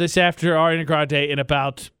some more of this after Ariana Grande in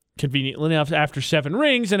about, conveniently enough, after 7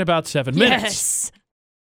 rings in about 7 minutes. Yes.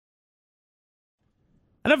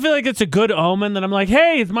 I don't feel like it's a good omen that I'm like,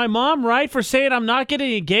 hey, is my mom right for saying I'm not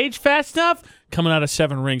getting engaged fast enough? Coming out of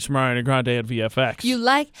 7 rings from Ariana Grande at VFX. You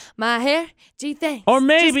like my hair? Gee, thanks. Or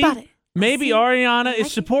maybe Ariana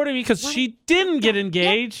is supporting me because she didn't get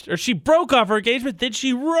engaged or she broke off her engagement. Then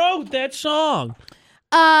she wrote that song.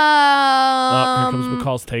 Here comes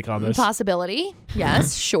McCall's take on this. Possibility.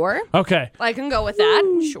 Yes, sure. Okay. I can go with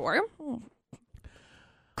that. Sure.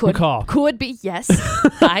 McCall. Could be. Yes.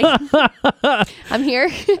 Hi. I'm here.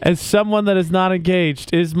 As someone that is not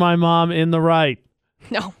engaged, is my mom in the right?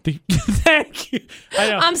 No. Thank you. I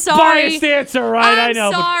know. I'm sorry. Biased answer, right? I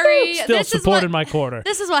know. Sorry. But still supported my corner.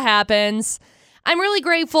 This is what happens. I'm really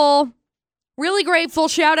grateful. Really grateful.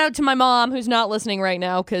 Shout out to my mom, who's not listening right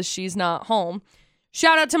now because she's not home.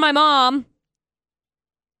 Shout out to my mom.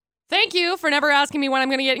 Thank you for never asking me when I'm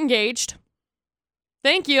going to get engaged.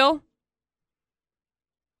 Thank you.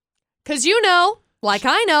 Because you know, like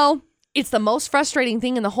I know, it's the most frustrating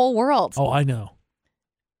thing in the whole world. Oh, I know.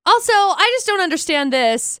 Also, I just don't understand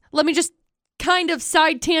this. Let me just kind of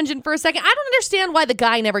side tangent for a second. I don't understand why the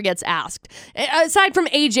guy never gets asked. Aside from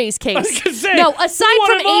AJ's case. I was gonna say, no, aside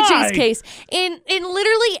what from am AJ's I? case. In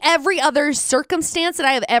literally every other circumstance that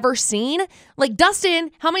I have ever seen, like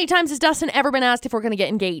Dustin, how many times has Dustin ever been asked if we're going to get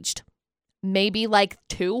engaged? Maybe like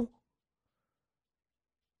 2.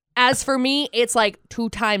 As for me, it's like 2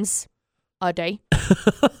 times a day.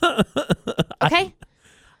 Okay?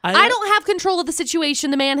 I don't have control of the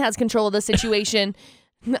situation. The man has control of the situation.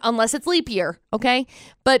 Unless it's leap year, okay?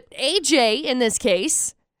 But AJ, in this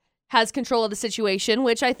case, has control of the situation,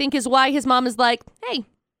 which I think is why his mom is like, hey,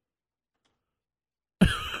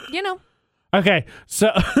 you know. Okay,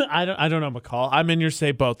 so I don't know, McCall. I'm in your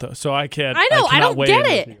say both, though, so I can't. I know, I cannot don't weigh get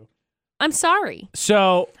in it. with you. I'm sorry.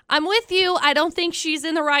 So I'm with you. I don't think she's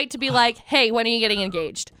in the right to be like, hey, when are you getting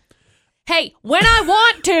engaged? Hey, when I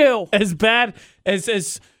want to. as bad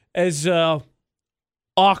as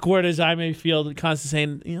awkward as I may feel,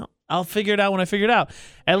 constantly saying, I'll figure it out when I figure it out.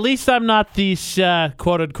 At least I'm not this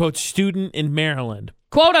quote-unquote student in Maryland.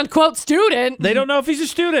 Quote-unquote student? They don't know if he's a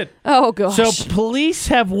student. Oh, gosh. So police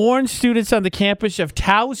have warned students on the campus of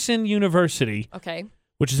Towson University, Okay.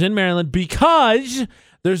 which is in Maryland, because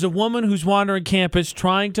there's a woman who's wandering campus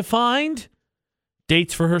trying to find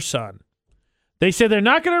dates for her son. They say they're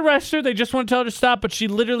not going to arrest her. They just want to tell her to stop, but she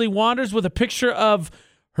literally wanders with a picture of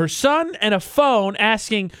her son and a phone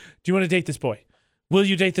asking, do you want to date this boy? Will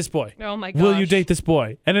you date this boy? Oh, my gosh. Will you date this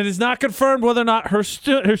boy? And it is not confirmed whether or not her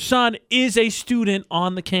son is a student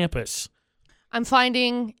on the campus. I'm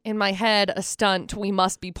finding in my head a stunt we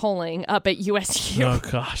must be pulling up at USU. Oh,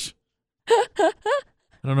 gosh. I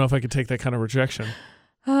don't know if I could take that kind of rejection.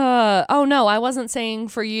 Oh, no, I wasn't saying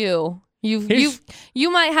for you. You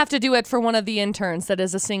might have to do it for one of the interns that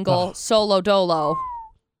is a single solo dolo.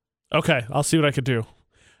 Okay, I'll see what I could do.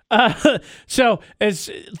 So, as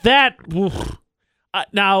that...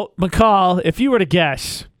 now, McCall, if you were to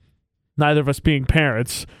guess, neither of us being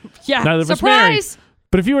parents, Yeah, neither of us surprise! married,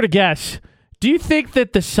 but if you were to guess, do you think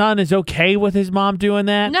that the son is okay with his mom doing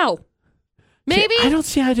that? No. Maybe? See, I don't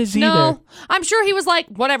see how it is either. No. I'm sure he was like,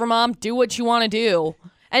 whatever, Mom, do what you want to do.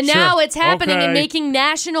 And Sure. now it's happening and Okay. making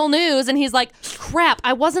national news, and he's like, crap,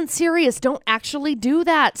 I wasn't serious. Don't actually do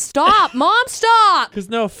that. Stop. Mom, stop. Because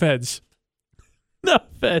no offense. No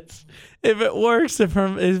offense. If it works, if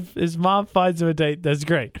his mom finds him a date, that's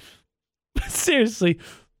great. But seriously,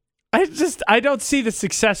 I don't see the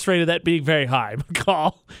success rate of that being very high,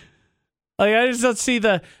 McCall. Like, I just don't see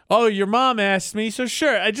your mom asked me, so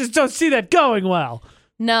sure. I just don't see that going well.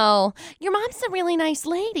 No. Your mom's a really nice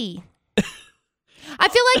lady. I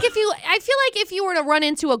feel like if you were to run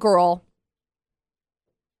into a girl,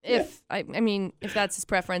 if that's his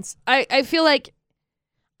preference, I feel like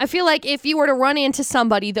if you were to run into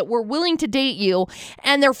somebody that were willing to date you,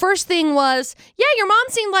 and their first thing was, yeah, your mom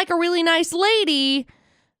seemed like a really nice lady.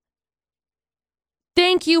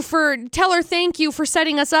 Tell her thank you for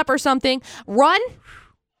setting us up or something. Run.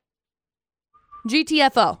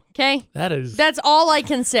 GTFO. Okay. That's all I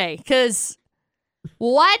can say. Because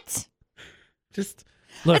what? Just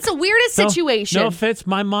look. That's the weirdest situation. No offense,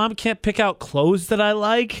 my mom can't pick out clothes that I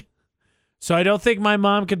like, so I don't think my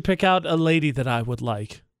mom can pick out a lady that I would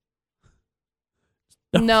like.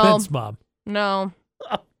 No offense, Mom. No.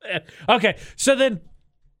 Oh, man. Okay, so then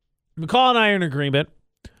McCall and I are in agreement.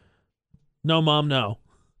 No, Mom, no.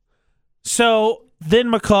 So then,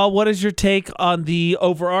 McCall, what is your take on the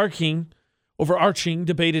overarching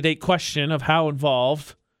debate at 8 question of how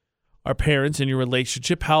involved are parents in your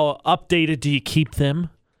relationship? How updated do you keep them?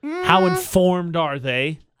 How informed are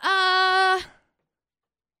they? I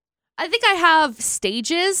think I have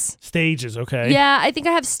stages. Stages, okay. Yeah, I think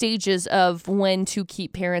I have stages of when to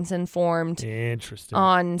keep parents informed. Interesting.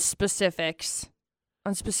 On specific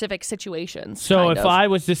situations. So if I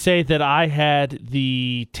was to say that I had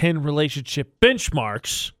the 10 relationship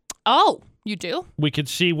benchmarks. Oh, you do? We could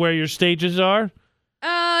see where your stages are?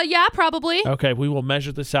 Yeah, probably. Okay, we will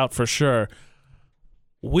measure this out for sure.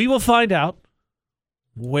 We will find out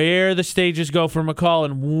where the stages go for McCall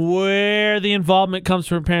and where the involvement comes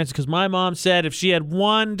from parents, because my mom said if she had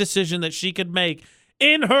one decision that she could make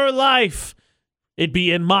in her life, it'd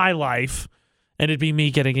be in my life, and it'd be me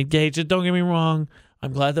getting engaged. And don't get me wrong,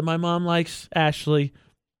 I'm glad that my mom likes Ashley,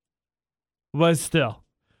 but still,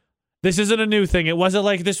 this isn't a new thing. It wasn't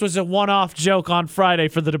like this was a one-off joke on Friday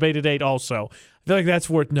for the debate at 8 also. I feel like that's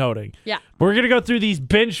worth noting. Yeah. We're going to go through these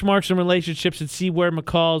benchmarks in relationships and see where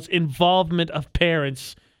McCall's involvement of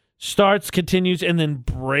parents starts, continues, and then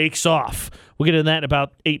breaks off. We'll get into that in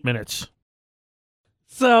about 8 minutes.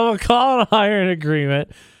 So McCall and I are in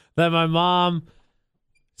agreement that my mom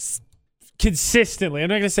consistently, I'm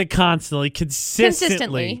not going to say constantly,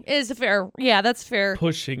 consistently is fair. Yeah, that's fair.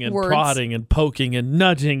 Pushing and words. prodding and poking and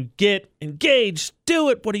nudging. Get engaged. Do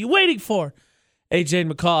it. What are you waiting for? AJ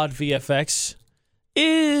and McCall at VFX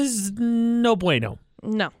is no bueno.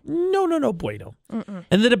 No bueno. Mm-mm.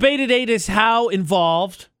 And the debate at 8 is how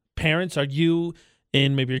involved parents are you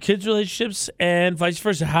in maybe your kids' relationships and vice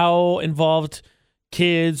versa. How involved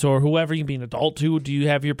kids or whoever, you can be an adult too, do you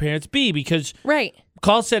have your parents be? Because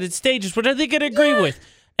McCall said it's stages, which I think I'd agree with.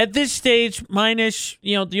 At this stage, minus,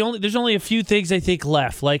 there's only a few things I think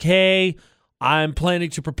left. Like, hey, I'm planning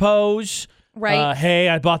to propose. Right. Hey,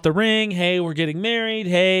 I bought the ring. Hey, we're getting married.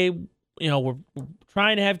 Hey, we're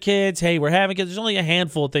trying to have kids. Hey, we're having kids. There's only a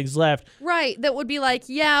handful of things left. Right. That would be like,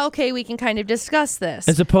 yeah, okay, we can kind of discuss this.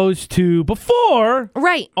 As opposed to before.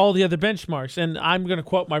 Right. All the other benchmarks. And I'm going to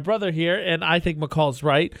quote my brother here, and I think McCall's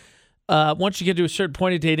right. Once you get to a certain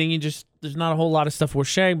point of dating, there's not a whole lot of stuff we're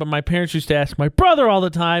sharing. But my parents used to ask my brother all the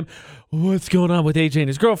time, what's going on with AJ and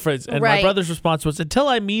his girlfriends? And my brother's response was, until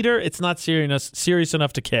I meet her, it's not serious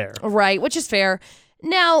enough to care. Right, which is fair.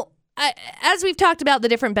 Now, as we've talked about the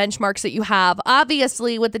different benchmarks that you have,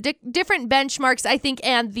 obviously with the different benchmarks, I think,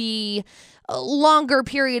 and the longer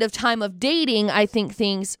period of time of dating, I think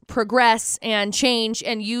things progress and change,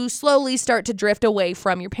 and you slowly start to drift away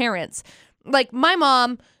from your parents. Like my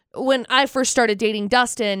mom, when I first started dating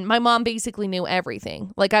Dustin, my mom basically knew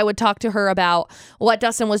everything. Like I would talk to her about what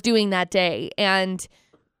Dustin was doing that day and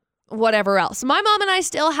whatever else. My mom and I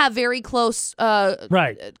still have very close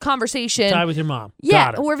conversation. Tight with your mom.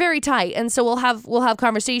 Yeah, we're very tight, and so we'll have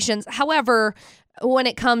conversations. However, when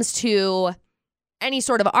it comes to any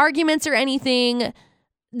sort of arguments or anything,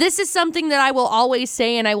 this is something that I will always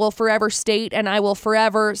say, and I will forever state, and I will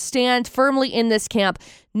forever stand firmly in this camp.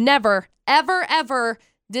 Never, ever, ever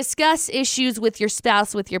discuss issues with your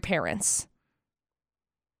spouse with your parents.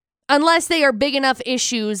 Unless they are big enough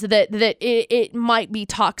issues that it might be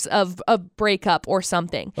talks of a breakup or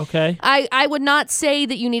something. Okay. I would not say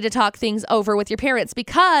that you need to talk things over with your parents,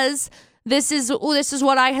 because this is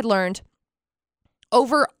what I had learned.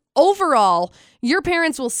 Overall, your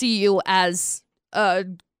parents will see you as a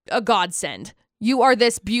godsend. You are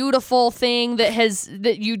this beautiful thing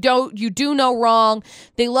that you do no wrong.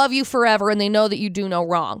 They love you forever, and they know that you do no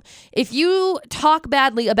wrong. If you talk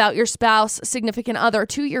badly about your spouse, significant other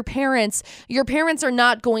to your parents are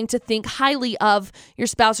not going to think highly of your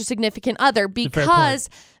spouse or significant other because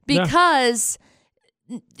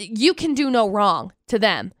you can do no wrong to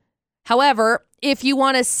them. However, if you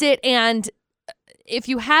want to sit and if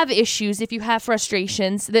you have issues, if you have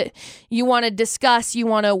frustrations that you want to discuss, you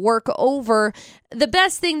want to work over, the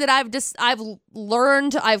best thing that I've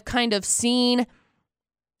learned, I've kind of seen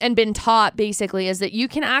and been taught basically is that you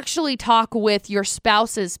can actually talk with your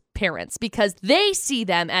spouse's parents because they see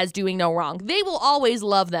them as doing no wrong. They will always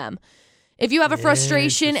love them. If you have a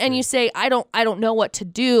frustration and you say, I don't know what to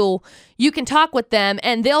do, you can talk with them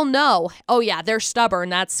and they'll know, oh yeah, they're stubborn.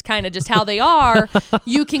 That's kind of just how they are.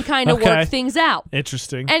 You can kind of work things out.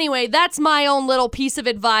 Interesting. Anyway, that's my own little piece of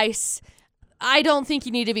advice. I don't think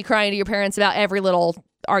you need to be crying to your parents about every little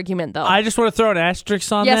argument, though. I just want to throw an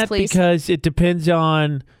asterisk on that please. Because it depends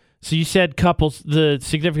on... So you said couples, the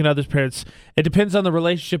significant other's parents. It depends on the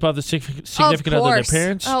relationship of the significant other and their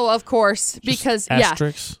parents. Oh, of course, because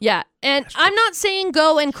asterisks. Yeah. And I'm not saying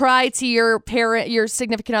go and cry to your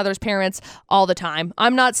significant other's parents all the time.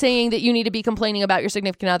 I'm not saying that you need to be complaining about your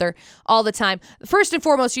significant other all the time. First and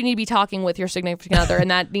foremost, you need to be talking with your significant other,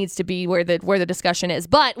 and that needs to be where the discussion is.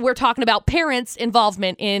 But we're talking about parents'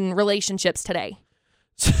 involvement in relationships today.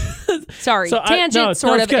 Sorry, tangent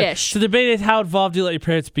sort of ish. So the debate is how involved do you let your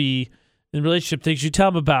parents be in relationship things you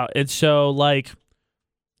tell them about. And so, like,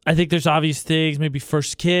 I think there's obvious things, maybe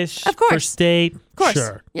first kiss, of course. First date. Of course.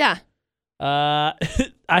 Sure. Yeah. I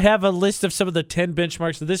have a list of some of the 10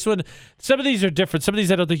 benchmarks. So this one, some of these are different. Some of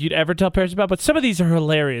these I don't think you'd ever tell parents about, but some of these are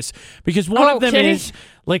hilarious because one of them is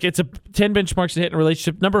like it's a 10 benchmarks to hit in a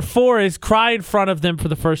relationship. Number 4 is cry in front of them for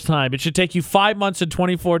the first time. It should take you 5 months and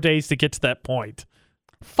 24 days to get to that point.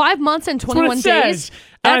 5 months and 21 days.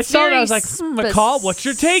 And I saw it, I was like, McCall, what's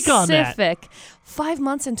your take on that? 5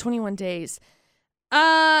 months and 21 days.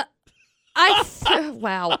 Wow.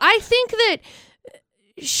 I think that,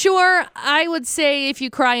 sure, I would say if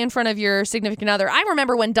you cry in front of your significant other. I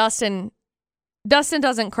remember when Dustin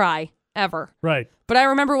doesn't cry, ever. Right. But I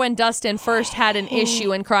remember when Dustin first had an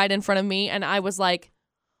issue and cried in front of me, and I was like,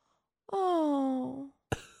 oh,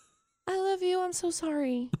 I love you. I'm so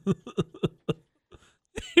sorry.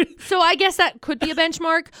 So I guess that could be a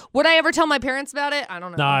benchmark. Would I ever tell my parents about it? I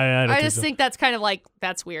don't know. No, I don't just think so. think that's kind of like,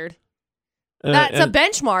 that's weird. That's a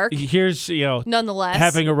benchmark. Here's, nonetheless.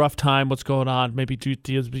 having a rough time, what's going on, maybe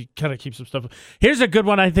we kind of keep some stuff. Here's a good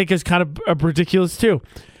one I think is kind of ridiculous too.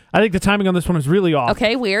 I think the timing on this one is really off.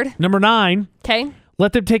 Okay, weird. Number 9. Okay.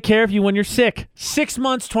 Let them take care of you when you're sick. 6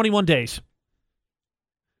 months, 21 days.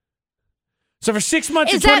 So for 6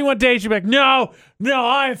 months and 21 days, you're like, no,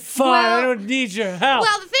 I'm fine. I don't need your help.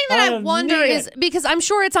 Well, the thing that I wonder is, because I'm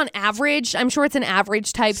sure it's on average. I'm sure it's an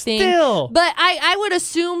average type thing. But I would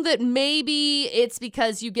assume that maybe it's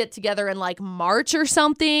because you get together in like March or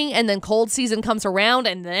something, and then cold season comes around,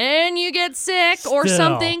 and then you get sick or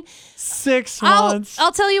something. 6 months.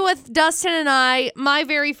 I'll tell you, with Dustin and I, my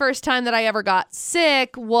very first time that I ever got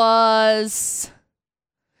sick was,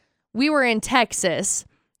 we were in Texas.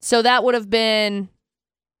 So that would have been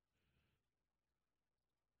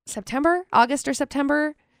August or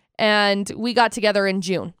September. And we got together in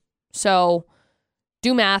June. So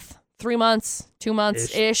do math, 3 months, 2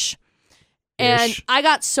 months-ish. And I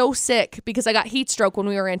got so sick because I got heat stroke when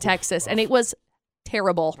we were in Texas. And it was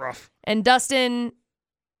terrible. Rough. And Dustin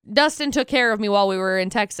took care of me while we were in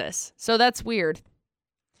Texas. So that's weird.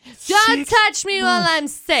 Don't touch me while I'm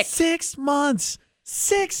sick. 6 months.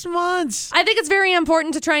 6 months. I think it's very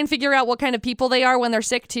important to try and figure out what kind of people they are when they're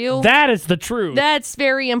sick too. That is the truth. That's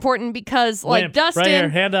very important because like Wimp. Dustin. Right here,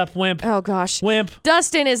 hand up, wimp. Oh gosh. Wimp.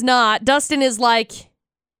 Dustin is not. Dustin is like,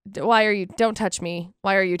 don't touch me.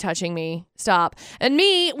 Why are you touching me? Stop. And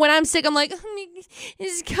me, when I'm sick, I'm like,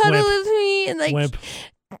 just cuddle with me and like, Wimp.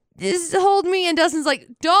 just hold me. And Dustin's like,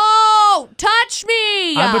 don't touch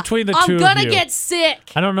me. I'm between the two of you. I'm gonna get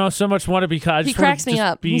sick. I don't know so much want to be because He cracks me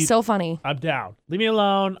up. He's so funny. I'm down. Leave me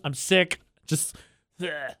alone. I'm sick. I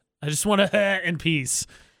just want to in peace.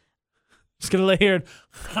 Just gonna lay here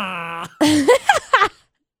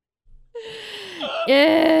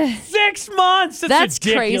and 6 months. That's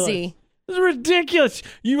ridiculous. Crazy. That's ridiculous.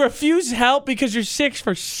 You refuse help because you're sick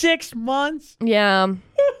for 6 months. Yeah.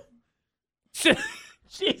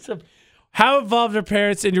 Jeez. How involved are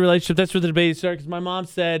parents in your relationship? That's where the debate started. Because my mom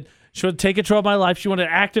said she wanted to take control of my life. She wanted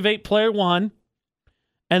to activate player 1,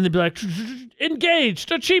 and then be like,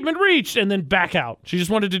 engaged, achievement reached, and then back out. She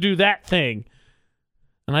just wanted to do that thing.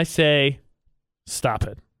 And I say, stop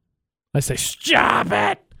it. I say, stop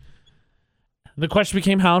it. The question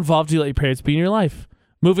became, how involved do you let your parents be in your life?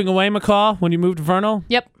 Moving away, McCall, when you moved to Vernal?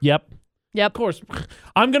 Yep. Of course.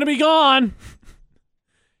 I'm going to be gone.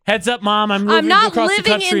 Heads up, Mom. I'm moving across the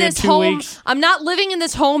country in 2 weeks. I'm not living in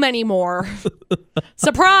this home anymore.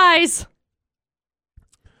 Surprise.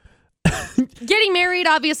 Getting married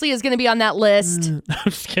obviously is going to be on that list. I'm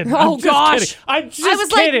just kidding. Oh, gosh. Kidding. I'm just I was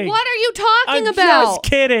kidding. like, what are you talking about? I'm just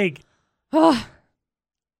kidding.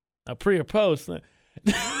 Pre or post?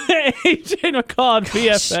 AJ McCall and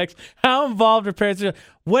VFX. How involved are parents?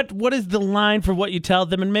 What is the line for what you tell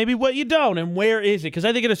them and maybe what you don't? And where is it? Because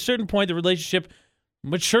I think at a certain point the relationship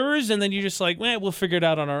matures and then you're just like, we'll figure it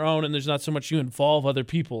out on our own, and there's not so much you involve other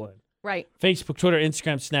people in. Right. Facebook, Twitter,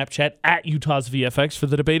 Instagram, Snapchat, at Utah's VFX for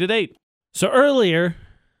the debate at 8. So earlier,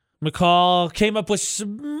 McCall came up with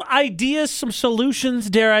some ideas, some solutions,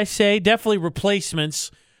 dare I say, definitely replacements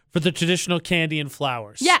for the traditional candy and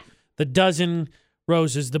flowers. Yeah. The dozen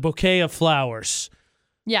roses, the bouquet of flowers.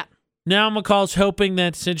 Yeah. Now McCall's hoping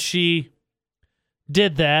that since she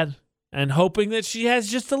did that, and hoping that she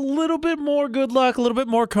has just a little bit more good luck, a little bit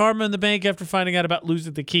more karma in the bank after finding out about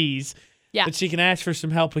losing the keys, that she can ask for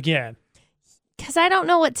some help again. Because I don't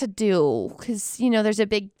know what to do. Because, there's a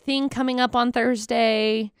big thing coming up on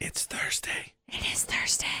Thursday. It's Thursday. It is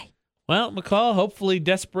Thursday. Well, McCall, hopefully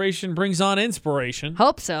desperation brings on inspiration.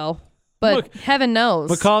 Hope so. But Look, heaven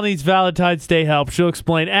knows. McCall needs Valentine's Day help. She'll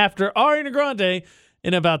explain after Ariana Grande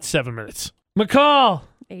in about 7 minutes. McCall,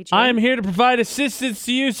 AJ. I am here to provide assistance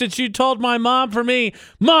to you since you told my mom for me.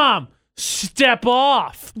 Mom, step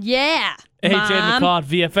off. Yeah. AJ Mom. McCall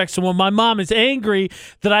at VFX. So when my mom is angry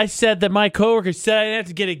that I said that my coworker said I didn't have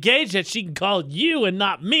to get engaged, that she can call you and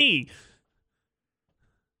not me.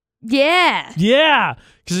 Yeah. Yeah.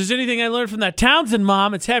 Because there's anything I learned from that Townsend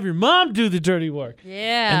mom, it's have your mom do the dirty work.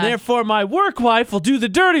 Yeah. And therefore my work wife will do the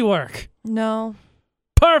dirty work. No.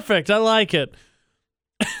 Perfect. I like it.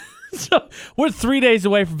 So we're 3 days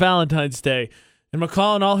away from Valentine's Day. And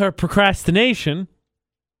McCall and all her procrastination,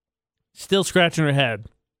 still scratching her head.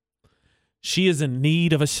 She is in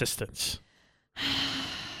need of assistance.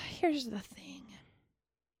 Here's the thing.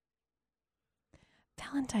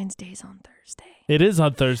 Valentine's Day's on Thursday. It is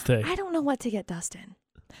on Thursday. I don't know what to get Dustin.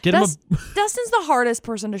 Get him Dustin's the hardest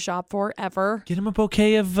person to shop for ever. Get him a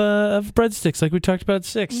bouquet of breadsticks like we talked about at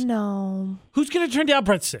 6. No. Who's going to turn down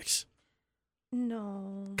breadsticks?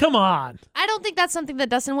 No. Come on. I don't think that's something that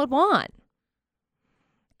Dustin would want.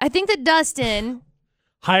 I think that Dustin...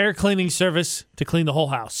 Hire a cleaning service to clean the whole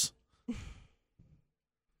house.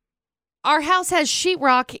 Our house has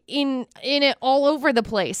sheetrock in it all over the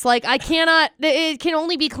place. Like, it can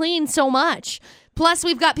only be cleaned so much. Plus,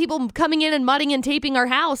 we've got people coming in and mudding and taping our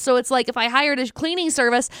house. So it's like if I hired a cleaning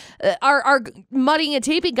service, our mudding and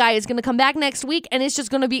taping guy is going to come back next week and it's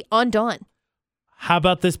just going to be undone. How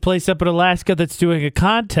about this place up in Alaska that's doing a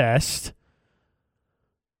contest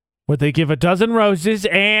where they give a dozen roses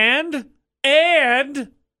and a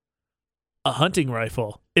hunting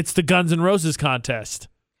rifle? It's the Guns N' Roses contest.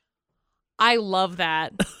 I love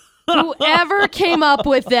that. Whoever came up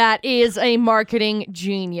with that is a marketing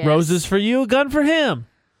genius. Roses for you, a gun for him.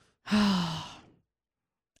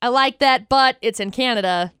 I like that, but it's in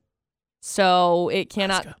Canada, so it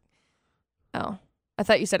cannot. Alaska. Oh, I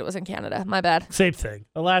thought you said it was in Canada. My bad. Same thing.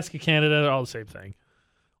 Alaska, Canada, they're all the same thing.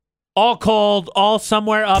 All cold, all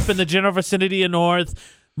somewhere up in the general vicinity of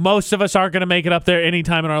north. Most of us aren't going to make it up there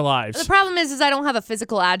anytime in our lives. The problem is I don't have a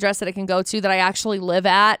physical address that I can go to that I actually live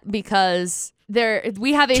at because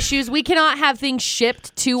we have issues. We cannot have things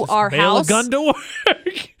shipped to our mail house. A gun to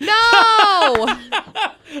work. No!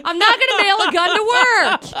 I'm not going to mail a gun to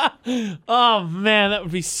work. Oh, man, that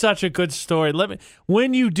would be such a good story.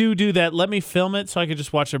 When you do that, let me film it so I can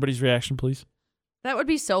just watch everybody's reaction, please. That would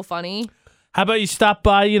be so funny. How about you stop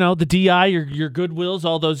by, the DI, your Goodwills,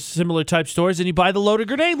 all those similar type stores, and you buy the loaded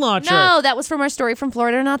grenade launcher? No, that was from our story from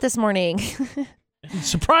Florida, not this morning.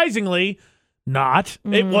 Surprisingly, not.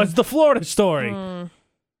 It was the Florida story.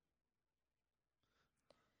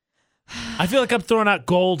 I feel like I'm throwing out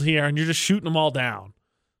gold here, and you're just shooting them all down.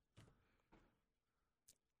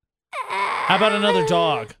 How about another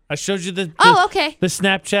dog? I showed you the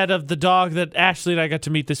Snapchat of the dog that Ashley and I got to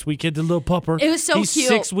meet this weekend, the little pupper. It was so He's cute.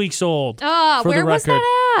 6 weeks old. Oh, where was that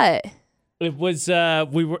at? It was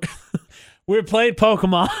we were playing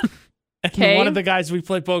Pokemon, and one of the guys we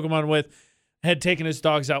played Pokemon with had taken his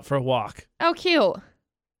dogs out for a walk. Oh, cute!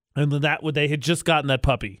 And they had just gotten that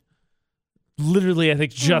puppy. Literally, I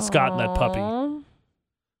think just gotten that puppy.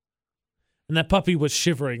 And that puppy was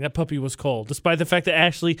shivering. That puppy was cold, despite the fact that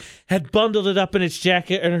Ashley had bundled it up in her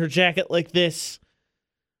jacket like this.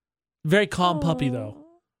 Very calm puppy, though.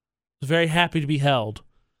 Was very happy to be held.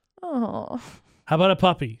 Oh. How about a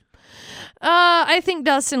puppy? I think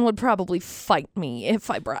Dustin would probably fight me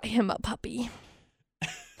if I brought him a puppy.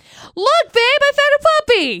 Look, babe, I found a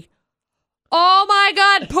puppy. Oh my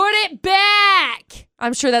God, put it back.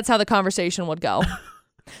 I'm sure that's how the conversation would go.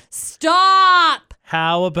 Stop.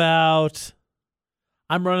 How about...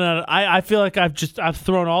 I'm running out of... I feel like I've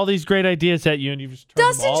thrown all these great ideas at you and you've just turned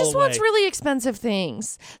Dustin them all just away. wants really expensive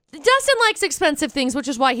things. Dustin likes expensive things, which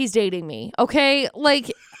is why he's dating me, okay?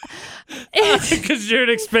 Like... Because you're an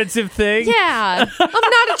expensive thing? Yeah. I'm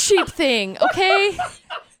not a cheap thing, okay?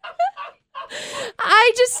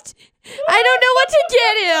 I don't know what to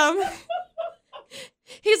get him.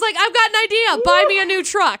 He's like, I've got an idea. Buy me a new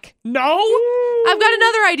truck. No. I've got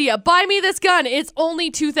another idea. Buy me this gun. It's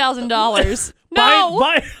only $2,000. No.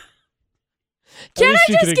 Buy. Can I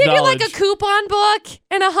just give you like a coupon book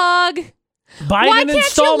and a hug? Buy it in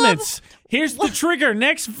installments. Here's the trigger.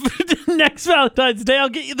 Next Valentine's Day, I'll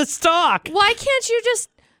get you the stock. Why can't you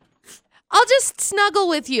I'll just snuggle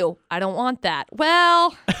with you. I don't want that.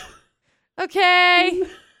 Well, okay.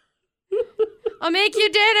 I'll make you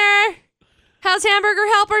dinner. How's Hamburger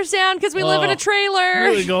Helper sound? Because we live in a trailer.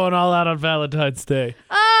 Really going all out on Valentine's Day.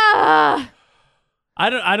 I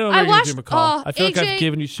don't know where you're doing, McCall. I feel like I've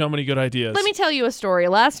given you so many good ideas. Let me tell you a story.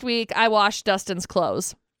 Last week, I washed Dustin's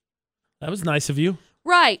clothes. That was nice of you.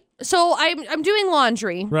 Right. So I'm doing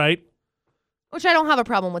laundry. Right. Which I don't have a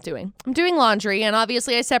problem with doing. I'm doing laundry, and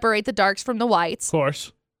obviously I separate the darks from the whites. Of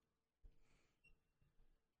course.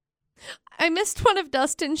 I missed one of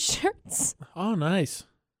Dustin's shirts. Oh, nice.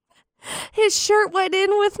 His shirt went in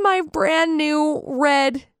with my brand new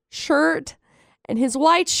red shirt, and his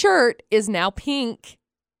white shirt is now pink.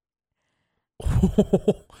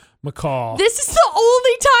 McCall. This is the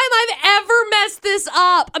only time I've ever messed this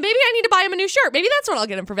up. Maybe I need to buy him a new shirt. Maybe that's what I'll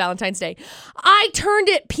get him for Valentine's Day. I turned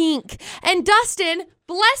it pink. And Dustin,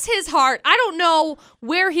 bless his heart, I don't know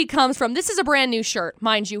where he comes from. This is a brand new shirt,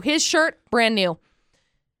 mind you. His shirt, brand new.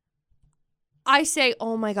 I say,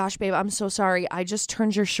 oh my gosh, babe, I'm so sorry. I just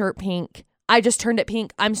turned your shirt pink. I just turned it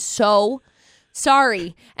pink. I'm so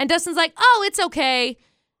sorry. And Dustin's like, oh, it's okay.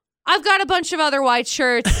 I've got a bunch of other white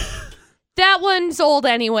shirts. That one's old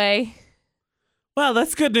anyway. Well,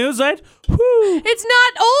 that's good news, right? Woo. It's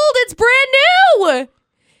not old. It's brand new.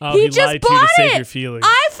 Oh, he just lied to you bought to save it. your feelings.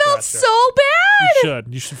 I felt Gotcha. so bad.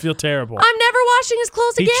 You should feel terrible. I'm never washing his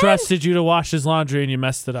clothes He again. trusted you to wash his laundry and you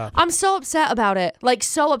messed it up. I'm so upset about it. Like,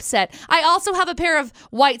 so upset. I also have a pair of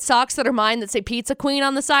white socks that are mine that say Pizza Queen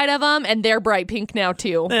on the side of them, and they're bright pink now,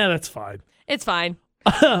 too. Yeah, that's fine. It's fine.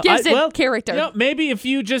 Gives it character. You know, maybe if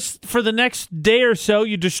you just, for the next day or so,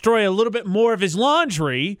 you destroy a little bit more of his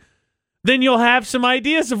laundry, then you'll have some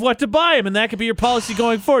ideas of what to buy him, and that could be your policy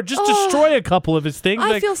going forward. Just destroy a couple of his things.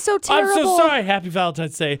 I feel so terrible. I'm so sorry. Happy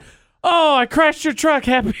Valentine's Day. Oh, I crashed your truck.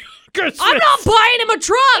 Happy Christmas. I'm not buying him a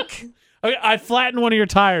truck. Okay, I flattened one of your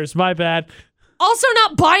tires. My bad. Also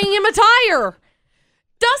not buying him a tire.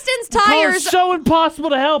 Dustin's tires. It's so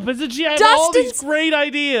impossible to help, isn't she? I have all these great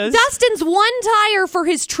ideas. Dustin's one tire for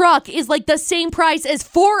his truck is like the same price as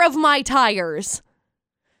 4 of my tires.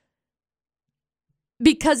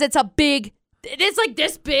 Because it's it is like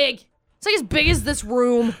this big. It's like as big as this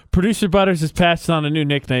room. Producer Butters has passed on a new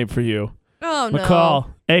nickname for you. Oh, no.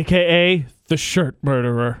 McCall, a.k.a. the shirt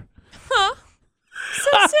murderer. Huh? So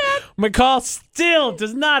sad. McCall still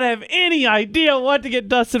does not have any idea what to get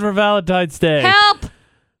Dustin for Valentine's Day. Help!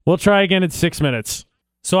 We'll try again in 6 minutes.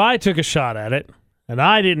 So I took a shot at it, and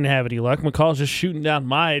I didn't have any luck. McCall's just shooting down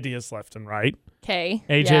my ideas left and right. Okay.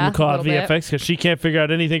 AJ McCall at VFX, because she can't figure out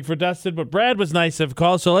anything for Dustin, but Brad was nice to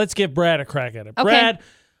call, so let's give Brad a crack at it. Okay. Brad,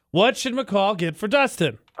 what should McCall get for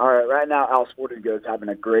Dustin? All right, right now, Al Sporting Goods having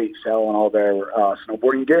a great sale on all their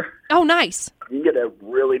snowboarding gear. Oh, nice. You can get a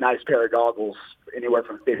really nice pair of goggles anywhere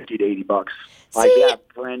from $50 to $80. Like, See? yeah,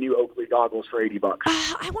 brand new Oakley goggles for $80.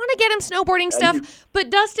 I want to get him snowboarding stuff, but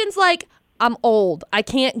Dustin's like, I'm old. I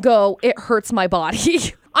can't go. It hurts my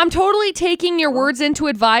body. I'm totally taking your words into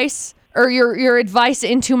advice, or your advice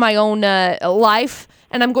into my own life,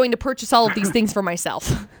 and I'm going to purchase all of these things for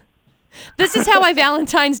myself. This is how I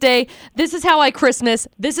Valentine's Day. This is how I Christmas.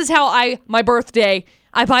 This is how my birthday.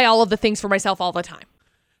 I buy all of the things for myself all the time.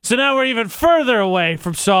 So now we're even further away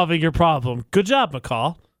from solving your problem. Good job,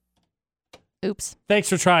 McCall. Oops. Thanks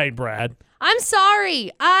for trying, Brad. I'm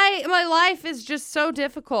sorry. My life is just so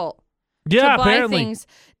difficult Yeah, to buy apparently. things.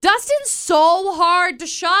 Dustin's so hard to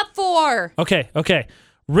shop for. Okay.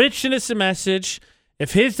 Rich sent us a message.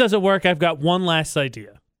 If his doesn't work, I've got one last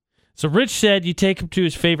idea. So Rich said you take him to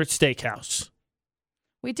his favorite steakhouse.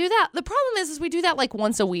 We do that. The problem is we do that like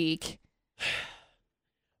once a week.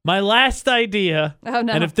 My last idea, Oh,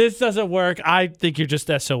 no. and if this doesn't work, I think you're just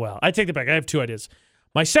SOL. I take it back. I have 2 ideas.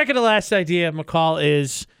 My second to last idea, McCall,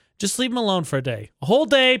 is just leave him alone for a day. A whole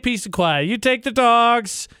day, peace and quiet. You take the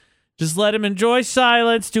dogs. Just let him enjoy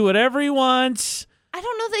silence. Do whatever he wants. I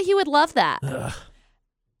don't know that he would love that. Ugh.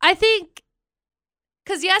 I think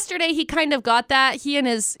because yesterday he kind of got that. He and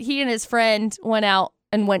his friend went out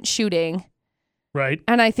and went shooting. Right.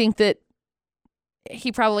 And I think that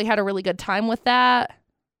he probably had a really good time with that.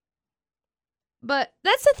 But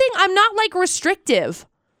that's the thing. I'm not like restrictive.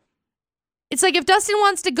 It's like if Dustin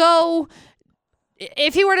wants to go,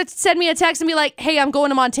 if he were to send me a text and be like, hey, I'm going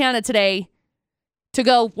to Montana today to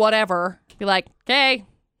go whatever, be like, okay,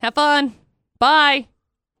 have fun. Bye.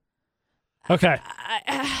 Okay.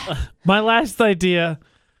 My last idea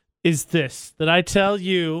is this, that I tell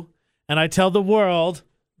you and I tell the world,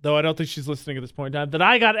 though I don't think she's listening at this point in time, that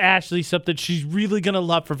I got Ashley something she's really going to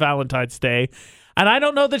love for Valentine's Day. And I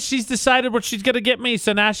don't know that she's decided what she's going to get me,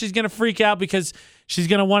 so now she's going to freak out because she's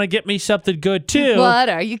going to want to get me something good, too. What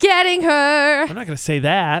are you getting her? I'm not going to say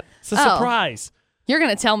that. It's a surprise. You're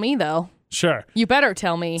going to tell me, though. Sure. You better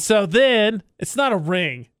tell me. So then, it's not a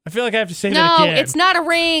ring. I feel like I have to say that again. No, it's not a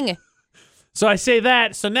ring. So I say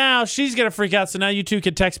that. So now she's going to freak out. So now you two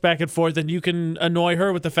can text back and forth, and you can annoy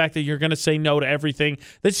her with the fact that you're going to say no to everything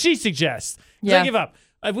that she suggests. Yeah. I give up.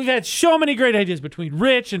 We've had so many great ideas between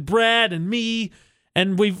Rich and Brad and me,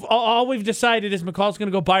 and all we've decided is McCall's going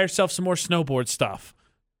to go buy herself some more snowboard stuff.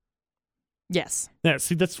 Yes. Yeah,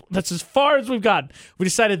 see, that's as far as we've gotten. We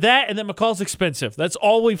decided that, and then McCall's expensive. That's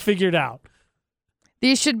all we figured out.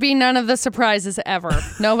 These should be none of the surprises ever.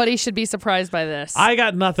 Nobody should be surprised by this. I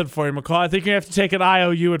got nothing for you, McCall. I think you have to take an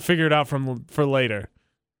IOU and figure it out for later.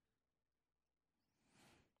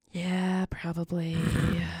 Yeah, probably.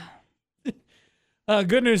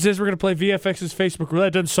 Good news is we're going to play VFX's Facebook Roulette.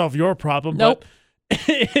 It doesn't solve your problem, Nope. but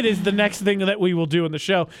it is the next thing that we will do in the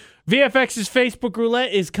show. VFX's Facebook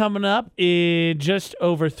Roulette is coming up in just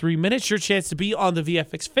over 3 minutes. Your chance to be on the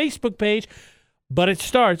VFX Facebook page, but it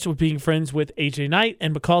starts with being friends with AJ Knight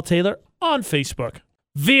and McCall Taylor on Facebook.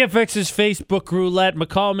 VFX's Facebook Roulette.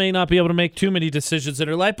 McCall may not be able to make too many decisions in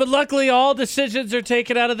her life, but luckily all decisions are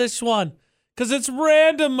taken out of this one Because it's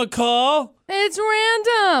random, McCall. It's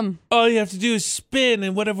random. All you have to do is spin,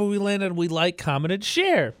 and whatever we land on, we like, comment, and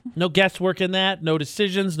share. No guesswork in that. No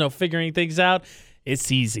decisions. No figuring things out.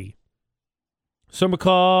 It's easy. So,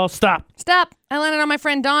 McCall, stop. Stop. I landed on my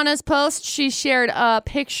friend Donna's post. She shared a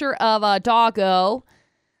picture of a doggo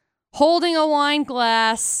holding a wine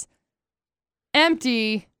glass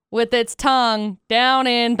empty with its tongue down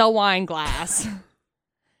in the wine glass.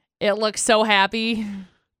 It looks so happy.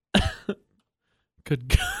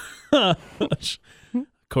 Good gosh. Of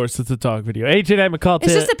course, it's a dog video. AJ and McCall.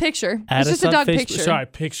 It's just a picture. It's just a dog picture. Sorry,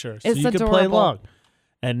 picture. So It's you can adorable. play along.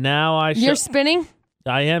 And now You're spinning?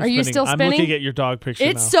 I am Are spinning. you still I'm spinning? looking at your dog picture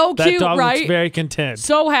It's now. so that cute, dog right? looks very content.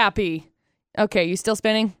 So happy. Okay, you still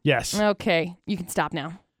spinning? Yes. Okay, you can stop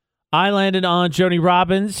now. I landed on Joni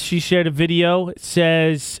Robbins. She shared a video. It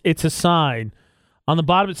says, it's a sign. On the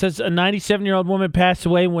bottom, it says, a 97-year-old woman passed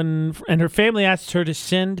away and her family asked her to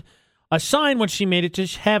send a sign when she made it to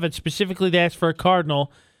heaven. Specifically, they asked for a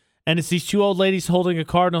cardinal. And it's these two old ladies holding a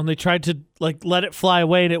cardinal, and they tried to let it fly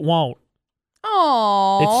away, and it won't.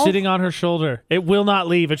 Oh, It's sitting on her shoulder. It will not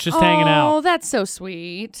leave. It's just hanging out. Oh, that's so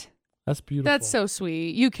sweet. That's beautiful. That's so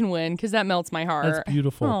sweet. You can win because that melts my heart. That's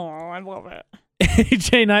beautiful. Oh, I love it.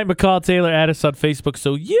 AJ Knight, McCall Taylor, add us on Facebook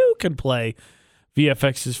so you can play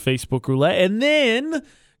VFX's Facebook Roulette. And then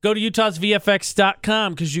go to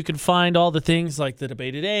utahsvfx.com because you can find all the things like the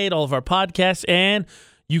Debate at 8, all of our podcasts, and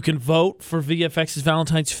you can vote for VFX's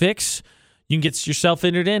Valentine's Fix. You can get yourself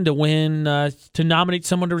entered in to win, to nominate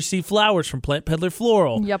someone to receive flowers from Plant Peddler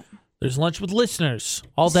Floral. Yep. There's lunch with listeners.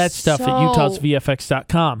 All that stuff at So-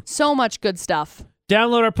 utahsvfx.com. So much good stuff.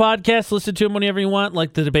 Download our podcast. Listen to them whenever you want,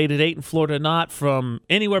 like the Debate at 8 in Florida Not, from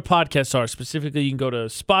anywhere podcasts are. Specifically, you can go to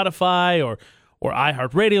Spotify or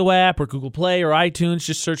iHeartRadio app or Google Play or iTunes.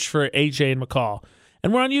 Just search for AJ and McCall.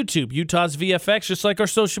 And we're on YouTube, Utah's VFX, just like our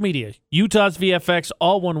social media. Utah's VFX,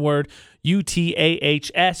 all one word,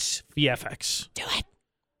 UTAHS VFX. Do it.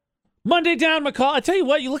 Monday down, McCall. I tell you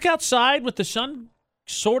what, you look outside with the sun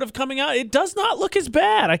sort of coming out. It does not look as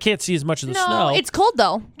bad. I can't see as much of the snow. It's cold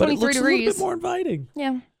though. but 23 it looks degrees. a little bit more inviting.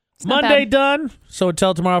 Yeah. It's not Monday bad. done. So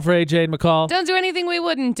until tomorrow for AJ and McCall. Don't do anything we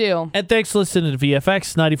wouldn't do. And thanks for listening to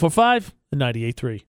VFX 94.5 and 98.3.